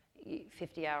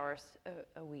 50 hours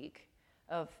a week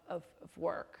of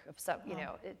work. Of some,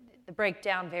 the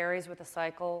breakdown varies with the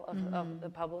cycle of the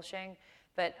publishing.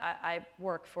 But I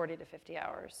work 40 to 50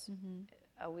 hours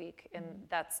a week, and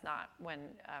that's not when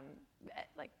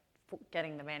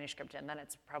getting the manuscript in. Then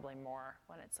it's probably more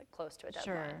when it's like close to a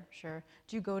deadline. Sure.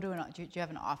 Do you go to do you have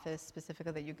an office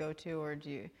specifically that you go to, or do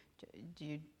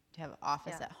you have an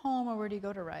office at home, or where do you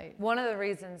go to write? One of the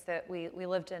reasons that we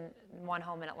lived in one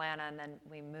home in Atlanta and then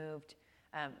we moved,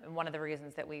 and one of the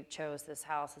reasons that we chose this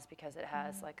house is because it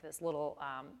has like this little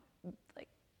like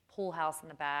pool house in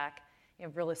the back.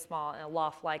 Really small in a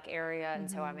loft-like area, and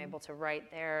so I'm able to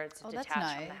write there. It's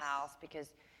detached from the house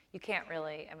because you can't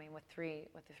really. I mean, with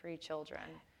the three children,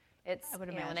 it's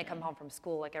when they come home from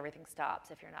school, like everything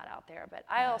stops if you're not out there. But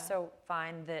I also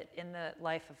find that in the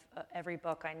life of every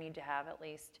book, I need to have at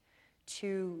least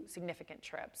 2 significant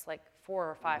trips, like 4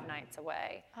 or 5 nights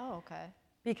away. Oh, okay.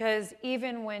 Because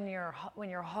even when you're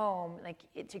home, like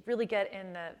to really get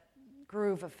in the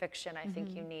groove of fiction, I think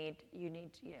you need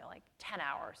like 10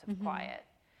 hours of quiet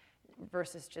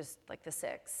versus just like the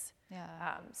 6.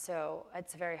 Yeah. So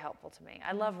it's very helpful to me.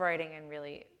 I love writing in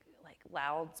really like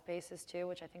loud spaces too,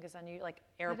 which I think is unusual. Like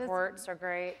airports are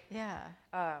great. Yeah.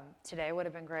 Today would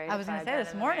have been great. I was going to say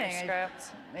this morning.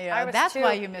 That's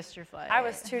why you missed your flight. I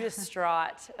was too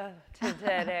distraught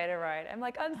today to write. I'm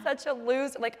like, I'm such a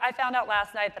loser. Like I found out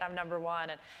last night that I'm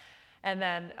 #1, and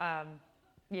then.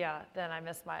 Then I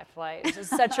missed my flight. It was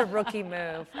such a rookie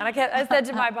move. And I said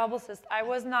to my publicist, I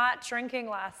was not drinking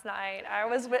last night. I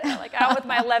was out with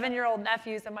my 11-year-old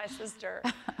nephews and my sister.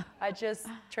 I just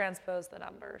transposed the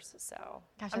numbers. So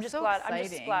Gosh, I'm just so glad. exciting I'm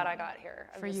just glad I got here.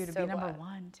 for you to be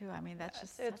 #1 too. I mean, that's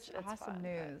just such awesome fun,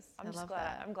 news. I'm I just love glad.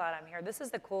 that. I'm glad I'm here. This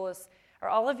is the coolest. Are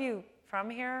all of you from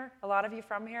here? A lot of you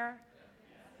from here?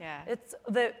 Yeah. It's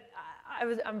I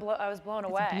was blown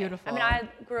away. Beautiful. I mean, I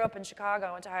grew up in Chicago.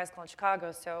 I went to high school in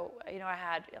Chicago, so I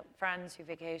had friends who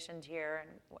vacationed here,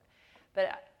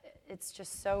 but it's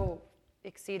just so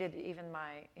exceeded even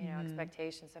my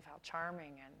expectations of how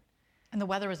charming And the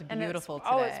weather was beautiful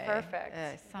today. Oh, it's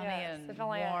perfect. Sunny and if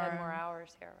only warm. I had more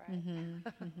hours here,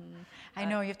 right? I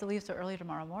know you have to leave so early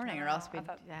tomorrow morning, or else we'd.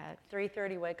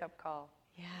 3:30 wake up call.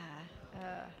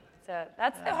 Yeah. So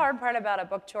that's the hard part about a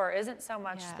book tour. Isn't so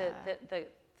much the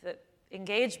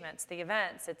engagements, the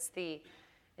events. It's the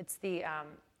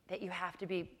that you have to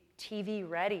be TV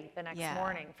ready the next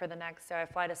morning for the next. So I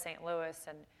fly to St. Louis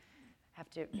and have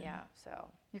to, so.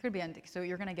 You could be on, so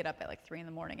you're going to get up at like 3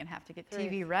 a.m. and have to get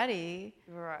TV ready.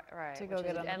 Right. To go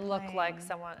get on the and look like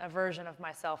plane. a version of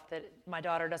myself that my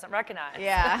daughter doesn't recognize.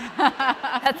 Yeah.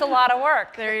 That's a lot of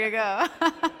work. There you go.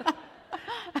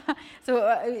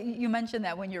 So you mentioned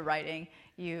that when you're writing,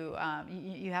 you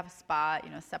have a spot,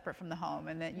 separate from the home,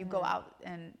 and then you go out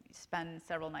and spend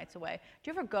several nights away.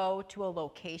 Do you ever go to a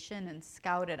location and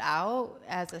scout it out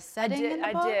as a setting in the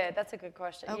book? I did. That's a good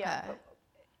question. Okay. Yeah.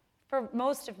 For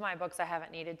most of my books, I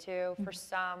haven't needed to. For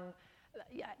some,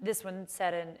 this one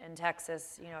set in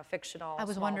Texas, a fictional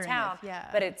small town,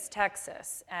 but it's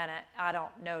Texas, and I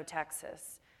don't know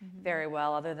Texas very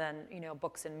well, other than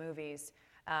books and movies,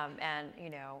 and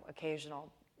occasional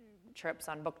trips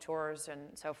on book tours and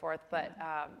so forth. But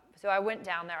so I went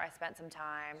down there. I spent some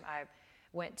time. I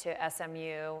went to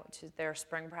SMU to their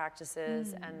spring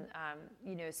practices, and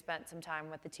spent some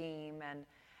time with the team, and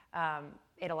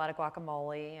ate a lot of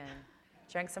guacamole and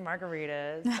drank some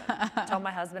margaritas. And told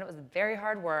my husband it was very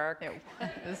hard work. It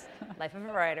was. Life of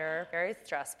a writer, very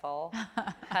stressful.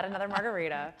 Had another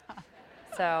margarita.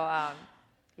 So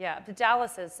but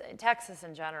Dallas is, Texas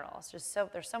in general, it's just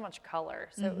there's so much color.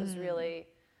 So it was really,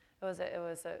 it was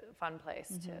a fun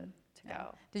place to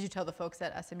go. Did you tell the folks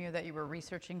at SMU that you were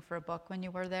researching for a book when you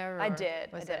were there? Or I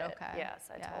did. Was I did. it okay? Yes,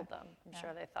 I told them. I'm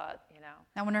sure they thought,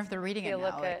 I wonder if they're reading it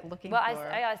now, looking well, for.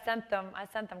 I sent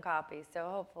them copies, so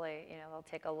hopefully, they'll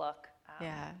take a look.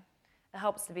 It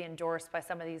helps to be endorsed by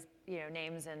some of these,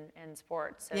 names in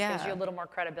sports. So it gives you a little more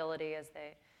credibility as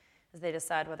they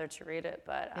decide whether to read it.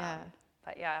 But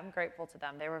I'm grateful to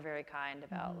them. They were very kind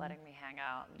about letting me hang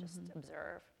out and just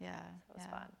observe. Yeah, so it was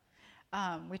fun.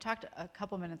 We talked a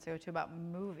couple minutes ago, too, about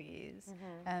movies.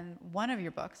 And one of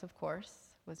your books, of course,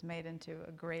 was made into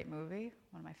a great movie,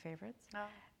 one of my favorites. Oh,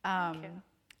 thank you.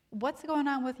 What's going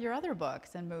on with your other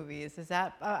books and movies? Is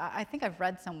that, I think I've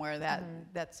read somewhere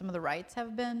that some of the rights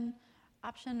have been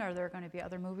optioned. Are there going to be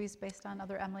other movies based on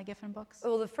other Emily Giffin books?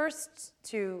 Well, the first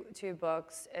two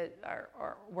books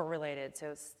were related.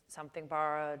 So Something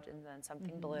Borrowed and then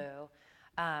Something Blue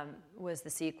was the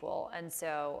sequel. And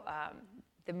so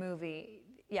the movie,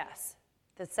 yes,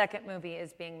 the second movie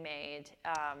is being made.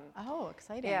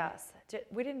 Exciting. Yes.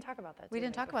 We didn't talk about that. We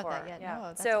didn't talk about that yet. Yeah. No,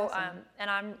 that's so, awesome. and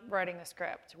I'm writing a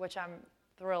script, which I'm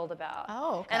thrilled about.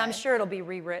 Oh, okay. And I'm sure it'll be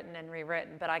rewritten,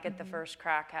 but I get the first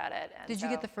crack at it. And Did you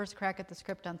get the first crack at the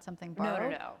script on Something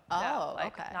Borrowed? No. Oh, no,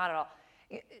 okay. Not at all.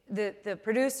 The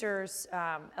producers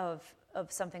of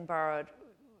Something Borrowed,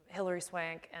 Hilary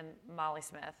Swank and Molly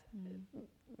Smith.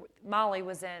 Molly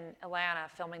was in Atlanta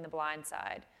filming The Blind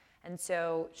Side, and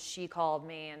so she called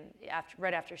me, and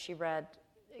right after she read,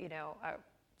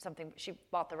 she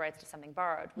bought the rights to Something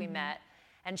Borrowed. We met,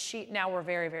 and now we're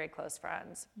very, very close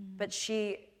friends. But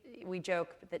we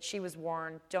joke that she was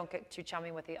warned, don't get too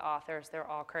chummy with the authors, they're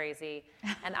all crazy.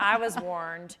 And I was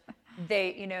warned,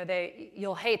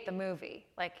 you'll hate the movie.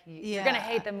 Like, you're gonna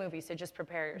hate the movie, so just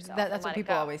prepare yourself. That's what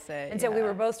people always say. And so we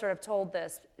were both sort of told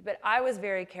this, but I was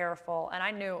very careful, and I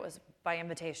knew it was by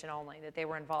invitation only that they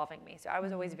were involving me. So I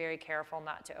was always very careful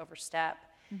not to overstep,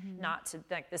 not to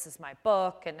think, this is my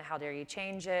book, and how dare you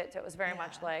change it. So it was very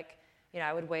much like,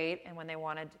 I would wait, and when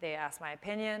they asked my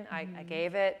opinion, I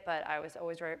gave it, but I was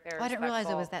always very respectful. I didn't realize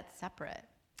it was that separate.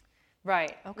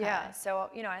 Right. Okay. Yeah. So,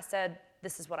 I said,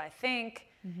 this is what I think.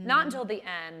 Not until the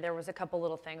end, there was a couple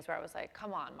little things where I was like,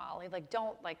 come on, Molly,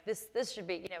 don't, this should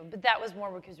be, but that was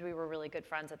more because we were really good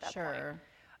friends at that point.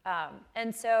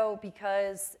 And so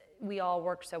because we all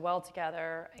worked so well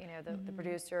together, the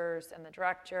producers and the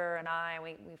director and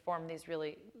we formed these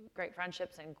really great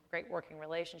friendships and great working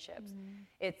relationships.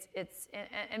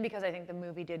 And because I think the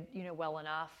movie did, well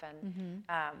enough, and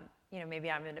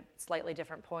maybe I'm in a slightly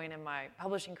different point in my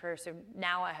publishing career, so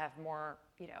now I have more,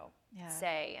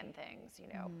 say in things,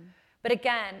 But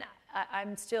again,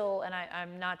 I'm still, and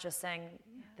I'm not just saying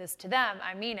this to them,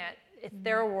 I mean it. It's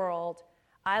their world.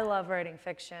 I love writing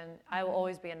fiction. I will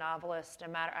always be a novelist, no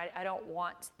matter. I don't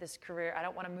want this career. I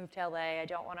don't want to move to LA. I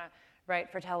don't want to write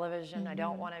for television. I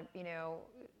don't want to,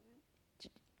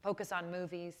 focus on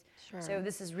movies. Sure. So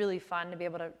this is really fun to be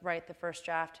able to write the first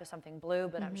draft to Something Blue,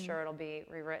 but I'm sure it'll be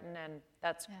rewritten, and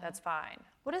that's fine.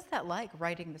 What is that like,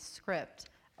 writing the script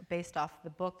based off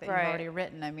the book that you've already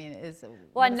written? I mean,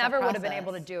 well, I never would have been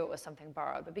able to do it with Something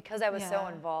Borrowed, but because I was so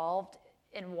involved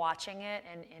in watching it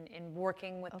and in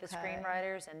working with the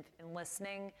screenwriters and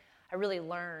listening, I really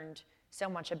learned so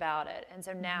much about it. And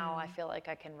so now I feel like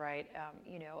I can write,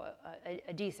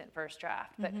 a decent first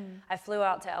draft. But I flew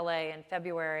out to LA in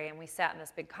February, and we sat in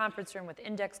this big conference room with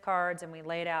index cards, and we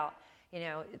laid out,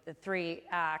 the 3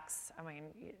 acts. I mean,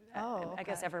 Oh, I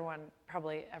guess okay.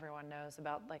 everyone knows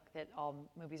about like that all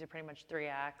movies are pretty much 3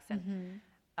 acts, and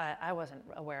I wasn't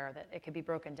aware that it could be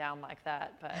broken down like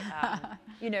that. But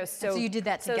So you did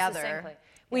that so together. succinctly.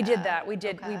 We did that. We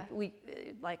did Okay. we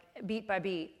like beat by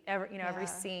beat, every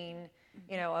scene.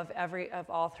 Of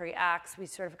all 3 acts, we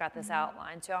sort of got this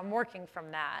outline. So I'm working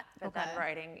from that, but then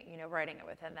writing it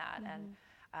within that,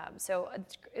 and so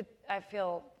I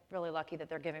feel really lucky that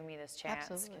they're giving me this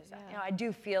chance, Absolutely, because I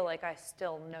do feel like I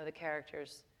still know the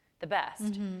characters the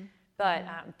best. But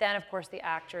then, of course, the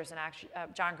actors and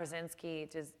John Krasinski.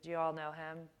 Do you all know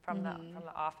him from the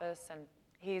Office? And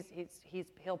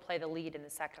he'll play the lead in the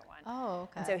second one. Oh,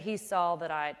 okay. And so he saw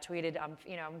that I tweeted, I'm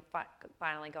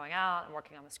finally going out and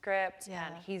working on the script. Yeah.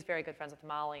 And he's very good friends with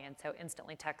Molly, and so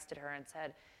instantly texted her and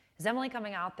said, "Is Emily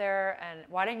coming out there? And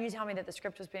why didn't you tell me that the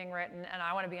script was being written? And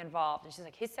I want to be involved." And she's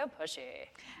like, "He's so pushy."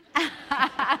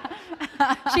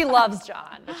 She loves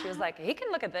John, but she was like, "He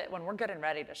can look at it when we're good and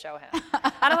ready to show him."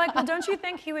 And I'm like, "Well, don't you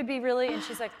think he would be really?" And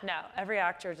she's like, "No, every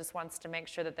actor just wants to make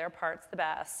sure that their part's the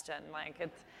best." And like,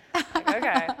 it's like,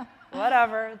 okay,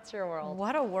 whatever, it's your world.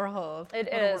 What a world.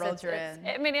 It what is. a world you're in.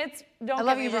 I mean, don't I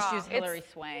love get you me just wrong. used Hilary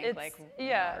Swank, It's- like,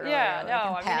 yeah, earlier, yeah, like, no,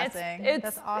 in I passing. mean,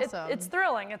 That's awesome. It's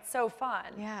thrilling. It's so fun.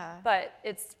 Yeah. But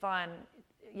it's fun,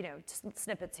 just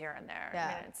snippets here and there. Yeah.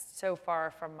 I mean, it's so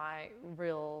far from my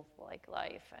real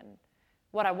life and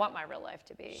what I want my real life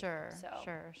to be. Sure, So.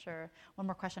 sure. One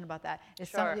more question about that.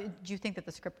 Sure. Do you think that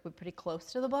the script would be pretty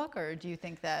close to the book, or do you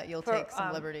think that you'll For, take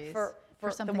some liberties? For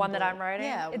the something one that bold? I'm writing?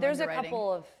 Yeah, one There's a you're writing.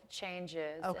 couple of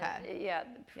changes. Okay. Yeah.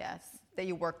 Yes, that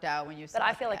you worked out when you But saw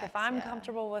I feel the like if acts, I'm yeah.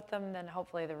 comfortable with them, then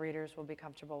hopefully the readers will be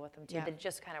comfortable with them too. Yeah. That it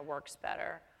just kind of works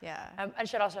better. Yeah. I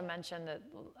should also mention that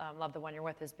Love the One You're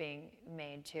With is being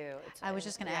made too. I was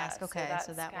just gonna ask, okay, so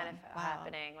so that's that kind one, of wow.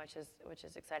 happening, which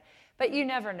is exciting. But you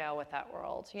never know with that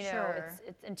world. Sure.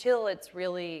 It's until it's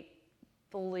really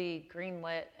fully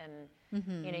greenlit, and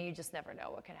you just never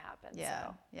know what can happen. Yeah,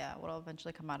 So. yeah, what'll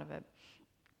eventually come out of it.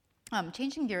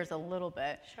 Changing gears a little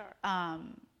bit. Sure.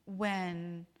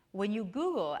 When you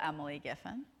Google Emily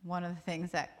Giffin, one of the things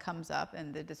that comes up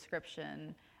in the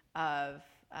description of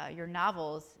your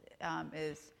novels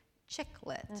is chick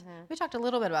lit. We talked a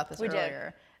little bit about this We did.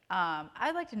 earlier.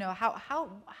 I'd like to know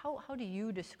how do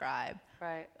you describe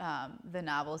Right. the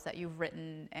novels that you've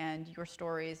written and your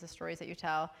stories, the stories that you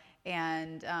tell,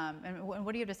 and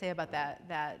what do you have to say about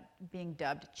that being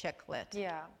dubbed chick lit?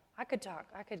 Yeah, I could talk.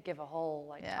 I could give a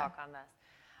whole Yeah. talk on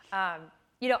this.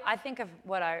 I think of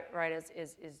what I write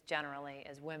is generally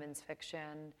as women's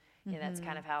fiction. That's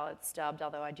kind of how it's dubbed.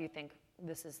 Although I do think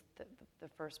this is the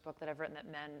first book that I've written that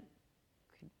men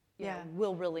could,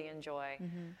 will really enjoy.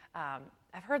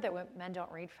 I've heard that men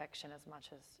don't read fiction as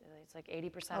much as it's like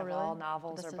 80% Oh, of really? all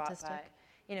novels The are bought by, statistic?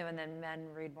 and then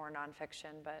men read more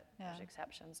nonfiction, but Yeah. there's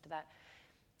exceptions to that.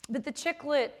 But the chick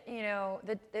lit,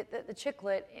 the chick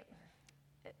lit,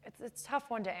 it's a tough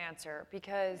one to answer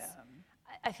because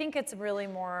I think it's really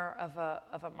more of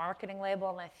a marketing label,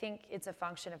 and I think it's a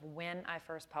function of when I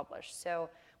first published. So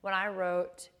when I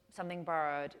wrote Something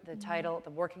Borrowed, the title, the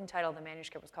working title of the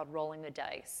manuscript was called Rolling the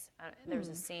Dice. There's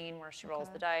a scene where she rolls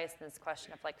the dice, and this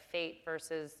question of like fate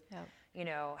versus,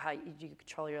 how you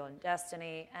control your own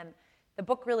destiny. And the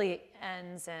book really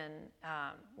ends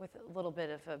with a little bit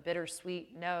of a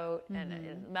bittersweet note and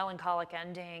a melancholic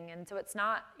ending. And so it's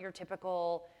not your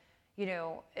typical,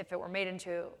 if it were made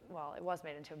into, well, it was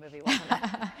made into a movie, wasn't it?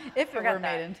 If it Forget were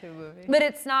made that. into a movie. But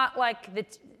it's not like the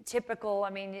typical,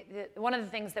 one of the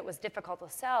things that was difficult to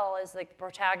sell is like the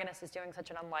protagonist is doing such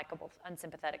an unlikable,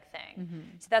 unsympathetic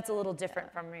thing. So that's a little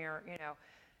different from your,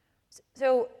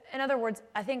 So in other words,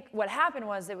 I think what happened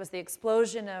was it was the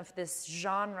explosion of this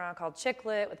genre called chick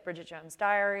lit with Bridget Jones'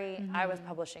 Diary. I was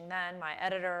publishing then. My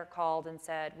editor called and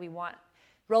said,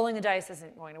 Rolling the Dice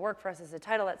isn't going to work for us as a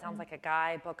title. That sounds like a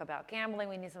guy book about gambling.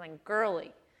 We need something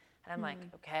girly. And I'm like,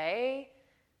 okay,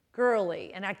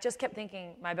 girly. And I just kept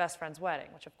thinking My Best Friend's Wedding,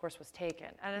 which of course was taken.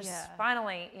 And it's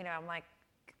finally, I'm like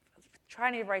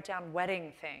trying to write down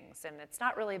wedding things. And it's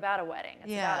not really about a wedding.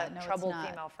 It's about a troubled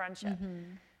female friendship.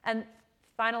 And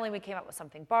finally we came up with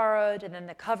Something Borrowed. And then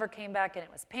the cover came back and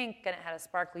it was pink and it had a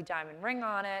sparkly diamond ring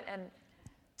on it. And,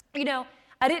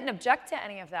 I didn't object to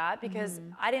any of that because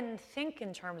I didn't think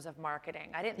in terms of marketing.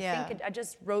 I didn't think I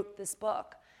just wrote this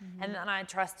book. And then I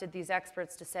trusted these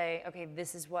experts to say, okay,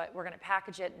 this is what, we're going to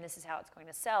package it and this is how it's going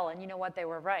to sell. And you know what? They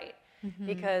were right.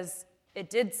 Because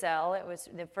it did sell. It was,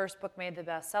 the first book made the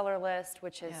bestseller list,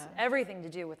 which has everything to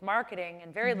do with marketing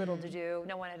and very little to do,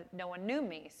 no one knew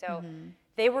me. So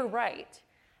they were right.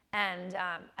 And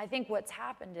I think what's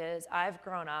happened is I've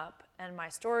grown up and my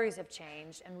stories have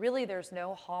changed, and really there's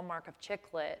no hallmark of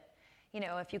chick lit,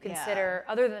 if you consider,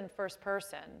 other than first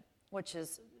person, which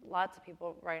is lots of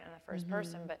people write in the first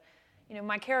person, but,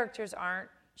 my characters aren't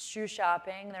shoe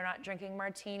shopping, they're not drinking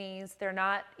martinis, they're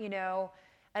not,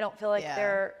 I don't feel like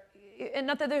they're, and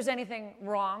not that there's anything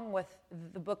wrong with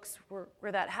the books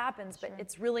where that happens, but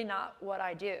it's really not what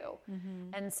I do.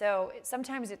 And so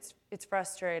sometimes it's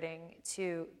frustrating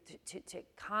to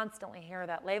constantly hear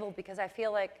that label, because I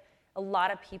feel like a lot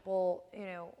of people,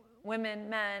 women,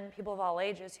 men, people of all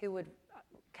ages who would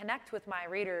connect with my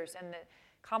readers and the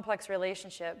complex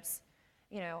relationships,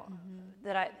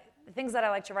 the things that I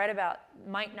like to write about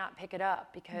might not pick it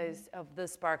up because of the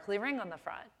sparkly ring on the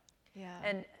front. Yeah.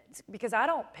 And because I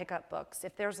don't pick up books.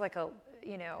 If there's like a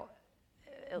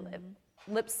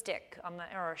lipstick on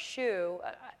or a shoe,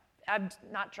 I'm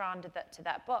not drawn to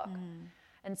that book.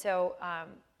 And so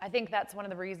I think that's one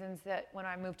of the reasons that when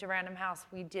I moved to Random House,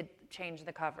 we did change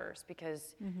the covers,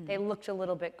 because they looked a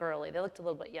little bit girly. They looked a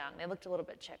little bit young. They looked a little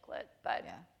bit chick lit. But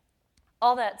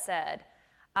all that said,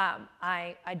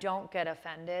 I don't get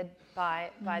offended by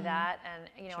that,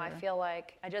 and I feel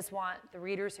like I just want the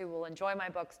readers who will enjoy my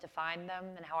books to find them,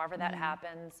 and however that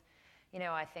happens,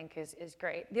 I think is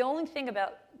great. The only thing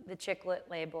about the chick lit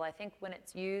label, I think when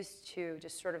it's used to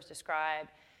just sort of describe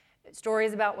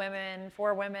stories about women,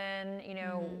 for women,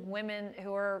 women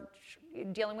who are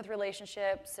dealing with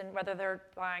relationships, and whether they're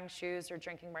buying shoes or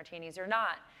drinking martinis or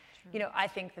not, I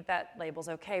think that label's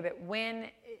okay. But when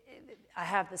I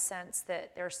have the sense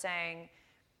that they're saying,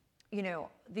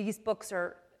 these books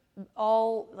are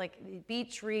all like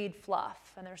beach read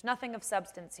fluff, and there's nothing of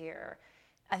substance here,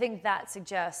 I think that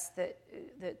suggests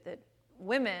that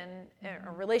women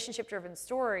or relationship-driven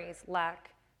stories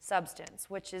lack substance,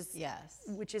 which is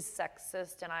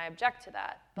sexist, and I object to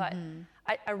that. But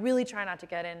I really try not to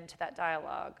get into that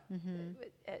dialogue.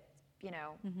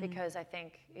 Because I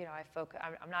think,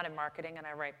 I'm not in marketing and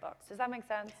I write books. Does that make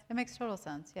sense? It makes total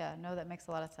sense. Yeah, no, that makes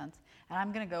a lot of sense. And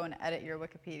I'm going to go and edit your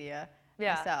Wikipedia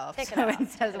myself. Take it so out. it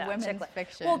says women's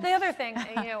fiction. Well, the other thing,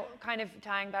 kind of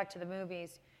tying back to the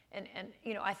movies, and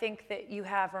I think that you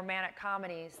have romantic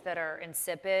comedies that are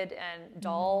insipid and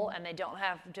dull, and they don't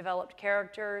have developed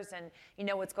characters, and you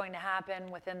know what's going to happen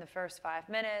within the first 5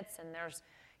 minutes, and there's,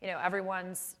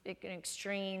 everyone's an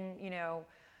extreme,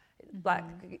 black,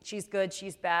 she's good,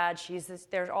 she's bad,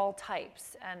 there's all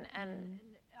types, and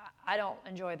I don't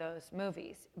enjoy those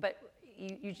movies. But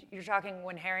you're talking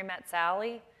When Harry Met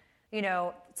Sally,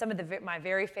 some of my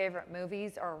very favorite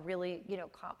movies are really,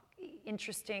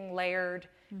 interesting, layered,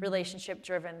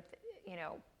 relationship-driven,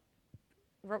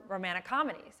 romantic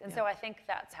comedies. And so I think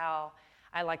that's how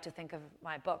I like to think of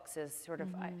my books, is sort of,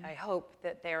 I hope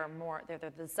that they're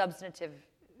the substantive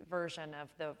version of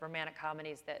the romantic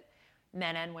comedies that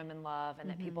men and women love, and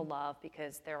that people love,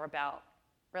 because they're about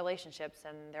relationships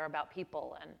and they're about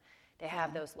people, and they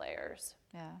have those layers.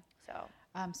 Yeah. So.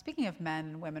 Speaking of men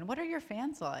and women, what are your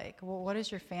fans like? Well, what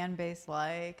is your fan base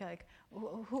like? Like,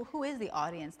 who is the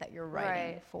audience that you're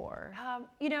writing for?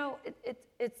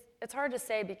 It's hard to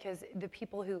say, because the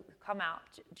people who come out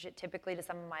typically to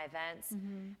some of my events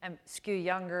skew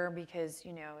younger, because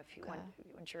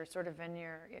once you're sort of in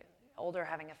your older,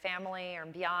 having a family or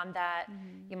beyond that,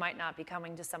 you might not be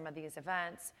coming to some of these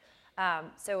events.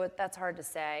 So that's hard to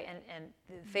say. And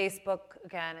Facebook,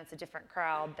 again, it's a different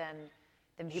crowd than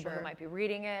people who might be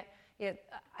reading it.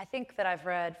 I think that I've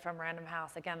read from Random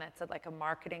House, again, that's like a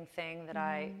marketing thing that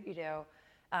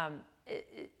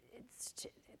it's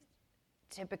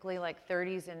typically like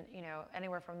 30s and,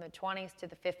 anywhere from the 20s to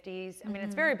the 50s. I mean,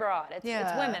 it's very broad. It's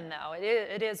women, though.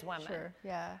 It is women. Sure,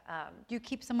 yeah. Do you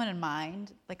keep someone in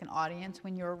mind, like an audience,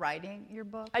 when you're writing your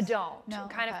books? I don't. No?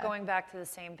 Kind of going back to the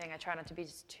same thing. I try not to be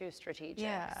too strategic.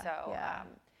 Yeah, So, yeah.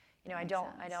 I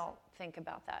don't think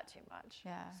about that too much.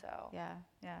 Yeah. So.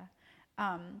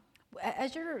 Yeah.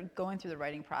 As you're going through the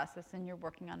writing process and you're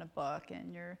working on a book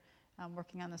and you're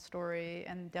working on the story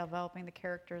and developing the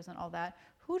characters and all that,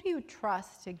 who do you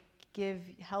trust to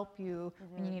help you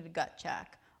when you need a gut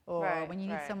check, or when you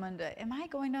need someone to, am I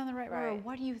going down the right road? Or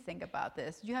what do you think about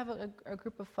this? Do you have a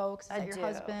group of folks? Is that your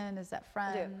husband? Is that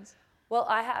friends? Well,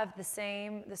 I have the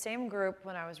same group.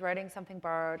 When I was writing Something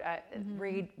Borrowed, I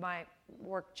read my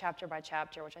work chapter by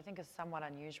chapter, which I think is somewhat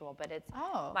unusual, but it's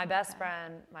my best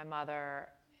friend, my mother,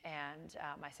 and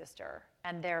my sister.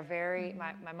 And they're very,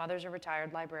 my mother's a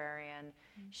retired librarian.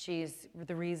 She's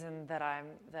the reason that I'm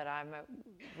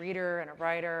a reader and a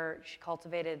writer. She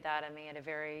cultivated that in me at a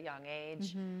very young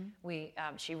age.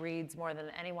 She reads more than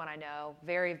anyone I know,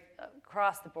 very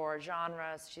across the board,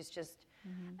 genres. She's just,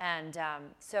 and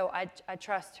so I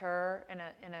trust her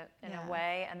in a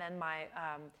way. And then my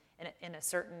in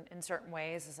certain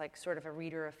ways as like sort of a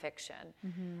reader of fiction.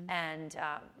 And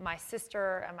my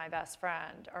sister and my best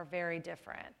friend are very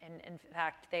different. And in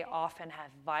fact, they often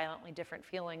have violently different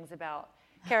feelings about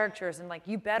characters, and like,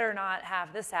 you better not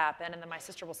have this happen. And then my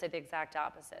sister will say the exact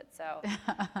opposite. So,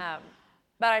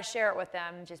 but I share it with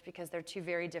them just because they're two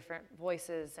very different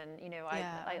voices, and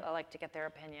I like to get their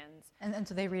opinions. And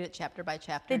so they read it chapter by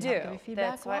chapter. They and do. help give you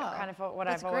feedback. That's kind of what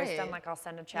I've always done. Like, I'll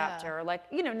send a chapter, or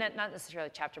like, not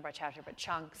necessarily chapter by chapter, but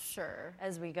chunks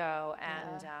as we go.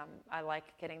 And I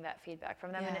like getting that feedback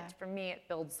from them. And for me, it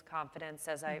builds confidence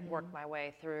as I work my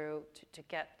way through to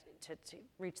get to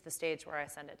reach the stage where I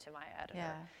send it to my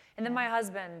editor. And then my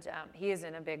husband, he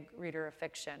isn't a big reader of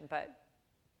fiction, but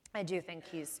I do think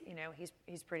he's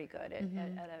pretty good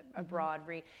at a broad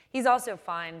read. He's also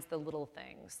finds the little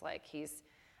things, like he's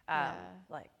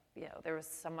there was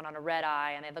someone on a red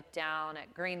eye, and they looked down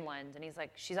at Greenland, and he's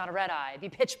like, she's on a red eye, it'd be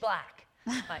pitch black.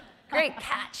 Like, great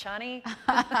catch, honey.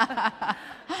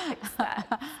 Fix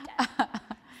that.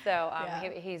 So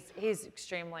he's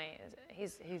extremely,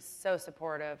 he's so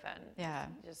supportive, and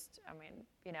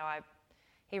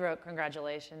he wrote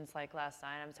congratulations like last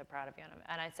night. I'm so proud of you.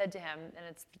 And I said to him, and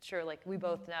it's true, like, we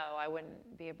both know I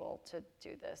wouldn't be able to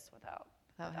do this without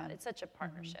him. It's such a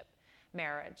partnership,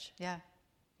 marriage. Yeah,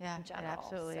 in general, it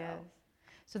absolutely is.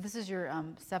 So this is your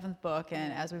 7th book,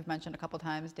 and as we've mentioned a couple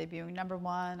times, debuting #1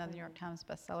 on the New York Times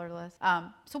bestseller list.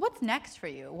 So what's next for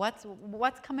you?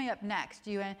 What's coming up next?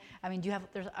 Do you have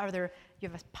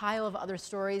a pile of other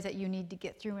stories that you need to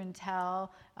get through and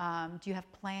tell? Do you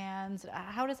have plans?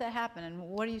 How does that happen, and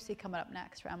what do you see coming up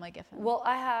next for Emily Giffin? Well,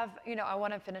 I have, I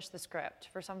want to finish the script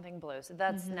for Something Blue, so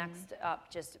that's next up.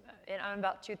 I'm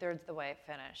about 2/3 the way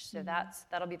finished, so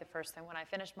that'll be the first thing when I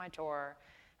finish my tour.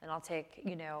 And I'll take,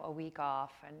 a week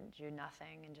off and do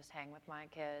nothing and just hang with my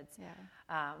kids,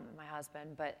 my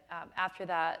husband. But after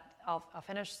that, I'll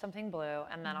finish Something Blue,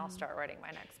 and then I'll start writing my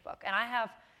next book. And I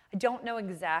don't know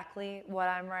exactly what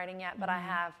I'm writing yet, but I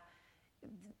have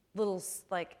little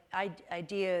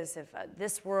ideas of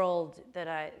this world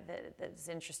that's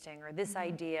interesting, or this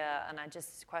idea, and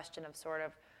it's a question of sort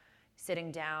of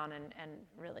sitting down and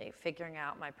really figuring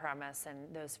out my premise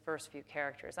and those first few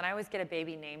characters. And I always get a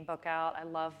baby name book out. I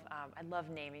love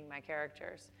naming my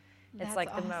characters. It's like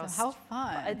awesome. The most. How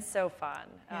fun! It's so fun.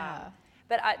 Yeah.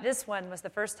 But this one was the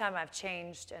first time I've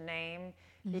changed a name,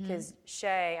 because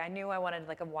Shay, I knew I wanted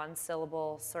like a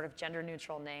 1-syllable sort of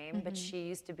gender-neutral name, but she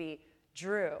used to be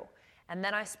Drew. And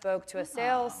then I spoke to a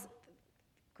sales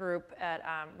group at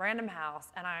Random House,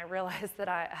 and I realized that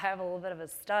I have a little bit of a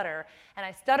stutter, and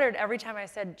I stuttered every time I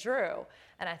said Drew,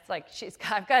 and it's like,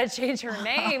 I've got to change her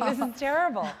name. This is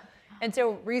terrible. And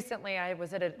so recently I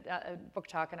was at a book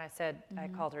talk, and I said, I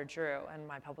called her Drew, and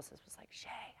my publicist was like, Shay.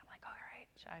 I'm like, all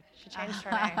right, she changed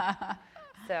her name.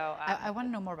 So I want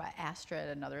to know more about Astrid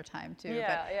another time too.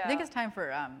 Yeah. I think it's time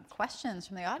for questions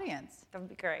from the audience. That would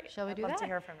be great. Shall we do that? I'd love to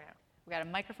hear from you. We got a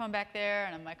microphone back there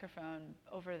and a microphone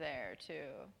over there too.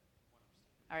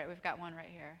 All right, we've got one right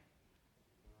here.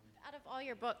 Out of all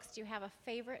your books, do you have a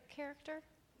favorite character?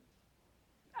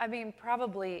 I mean,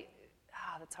 probably,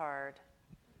 that's hard.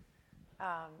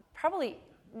 Probably,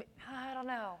 I don't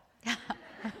know.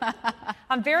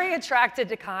 I'm very attracted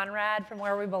to Conrad from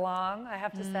Where We Belong, I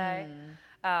have to say.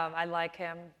 I like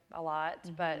him a lot,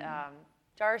 but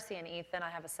Darcy and Ethan I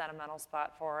have a sentimental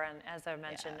spot for, and as I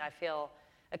mentioned, I feel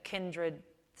a kindred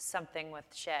something with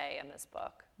Shay in this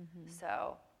book.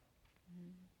 So.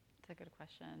 That's a good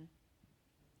question.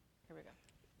 Here we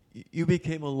go. You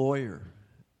became a lawyer,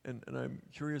 and I'm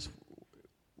curious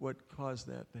what caused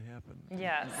that to happen.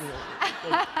 Yes.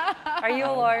 Are you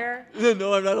a lawyer?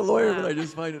 No, I'm not a lawyer, but I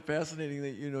just find it fascinating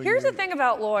that Here's the thing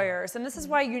about lawyers, and this is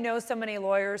why so many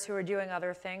lawyers who are doing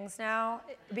other things now,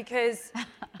 because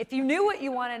if you knew what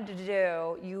you wanted to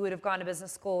do, you would have gone to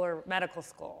business school or medical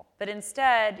school. But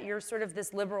instead, you're sort of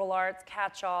this liberal arts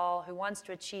catch-all who wants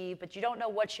to achieve, but you don't know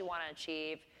what you want to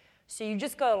achieve. So you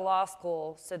just go to law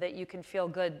school so that you can feel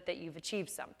good that you've achieved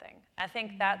something. I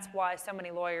think that's why so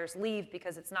many lawyers leave,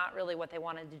 because it's not really what they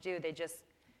wanted to do. They just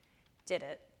did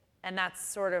it. And that's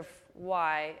sort of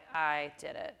why I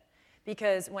did it.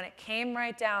 Because when it came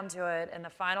right down to it, in the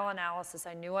final analysis,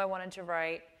 I knew I wanted to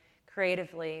write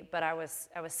creatively, but I was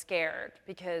scared,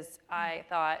 because I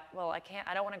thought, well,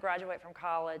 I don't want to graduate from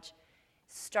college,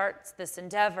 start this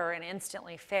endeavor and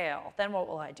instantly fail. Then what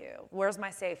will I do? Where's my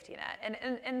safety net? And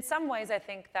in some ways, I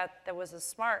think that was a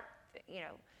smart,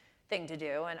 thing to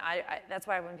do. And that's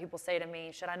why when people say to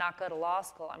me, should I not go to law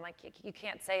school? I'm like, you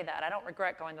can't say that. I don't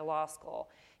regret going to law school.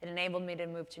 It enabled me to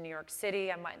move to New York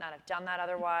City. I might not have done that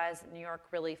otherwise. New York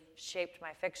really shaped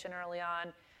my fiction early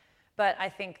on. But I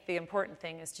think the important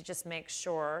thing is to just make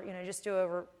sure, just do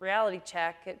a reality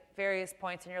check at various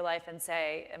points in your life and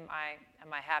say, am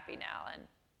I happy now? And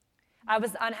I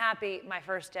was unhappy my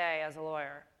first day as a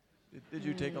lawyer. Did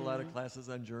you take a lot of classes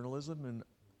on journalism and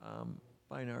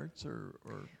fine arts or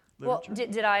Well,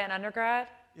 literature? did I in undergrad?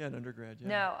 Yeah, in undergrad, yeah.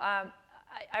 No,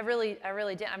 I really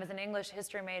didn't. I was an English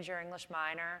history major, English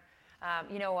minor.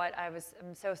 You know what?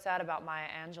 I'm so sad about Maya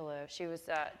Angelou. She was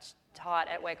taught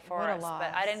at Wake Forest,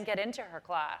 but I didn't get into her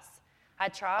class. I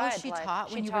tried. Oh, she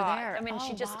taught when you were there? I mean,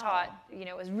 she just wow. taught.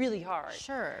 It was really hard.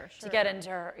 Sure. To get into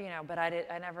her. But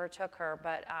I never took her.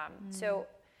 But so.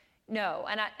 No,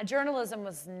 and journalism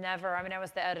was never. I mean, I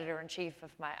was the editor-in-chief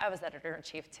I was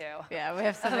editor-in-chief too. Yeah, we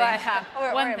have something.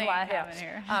 One thing happening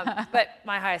here. But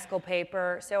my high school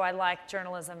paper. So I liked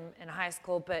journalism in high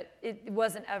school, but it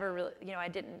wasn't ever really. I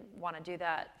didn't want to do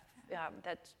that.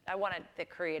 I wanted the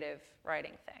creative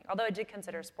writing thing. Although I did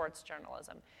consider sports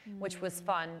journalism, which was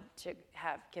fun to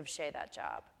give Shay that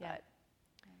job. Yeah. But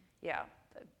yeah,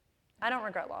 I don't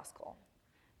regret law school.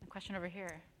 A question over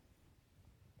here.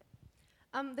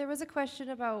 There was a question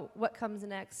about what comes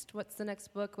next. What's the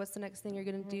next book? What's the next thing you're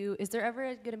going to do? Is there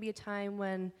ever going to be a time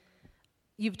when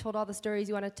you've told all the stories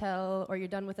you want to tell, or you're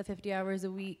done with the 50 hours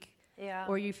a week,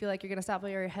 or you feel like you're going to stop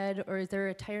while you're ahead, or is there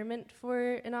retirement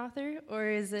for an author, or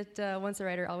is it once a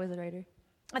writer, always a writer?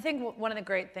 I think one of the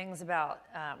great things about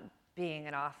being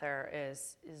an author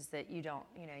is that you don't,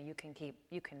 you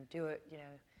can do it,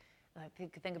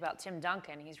 think about Tim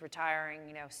Duncan. He's retiring,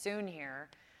 soon here.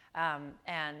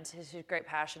 And his great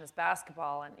passion is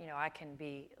basketball, and I can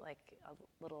be like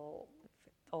a little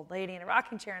old lady in a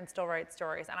rocking chair and still write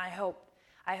stories. And I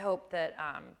hope that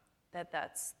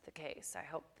that's the case. I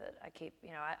hope that I keep,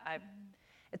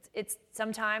 it's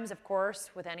sometimes, of course,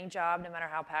 with any job, no matter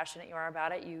how passionate you are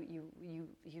about it,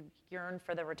 you yearn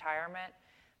for the retirement,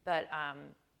 but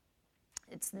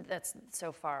that's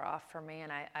so far off for me.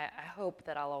 And I hope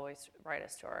that I'll always write a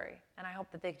story, and I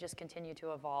hope that they just continue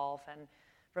to evolve and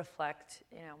reflect,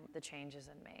 the changes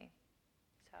in me.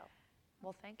 So,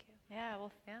 well, thank you. Yeah,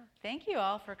 well, thank you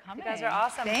all for coming. You guys are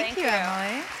awesome. Thank you,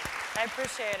 Emily. I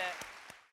appreciate it.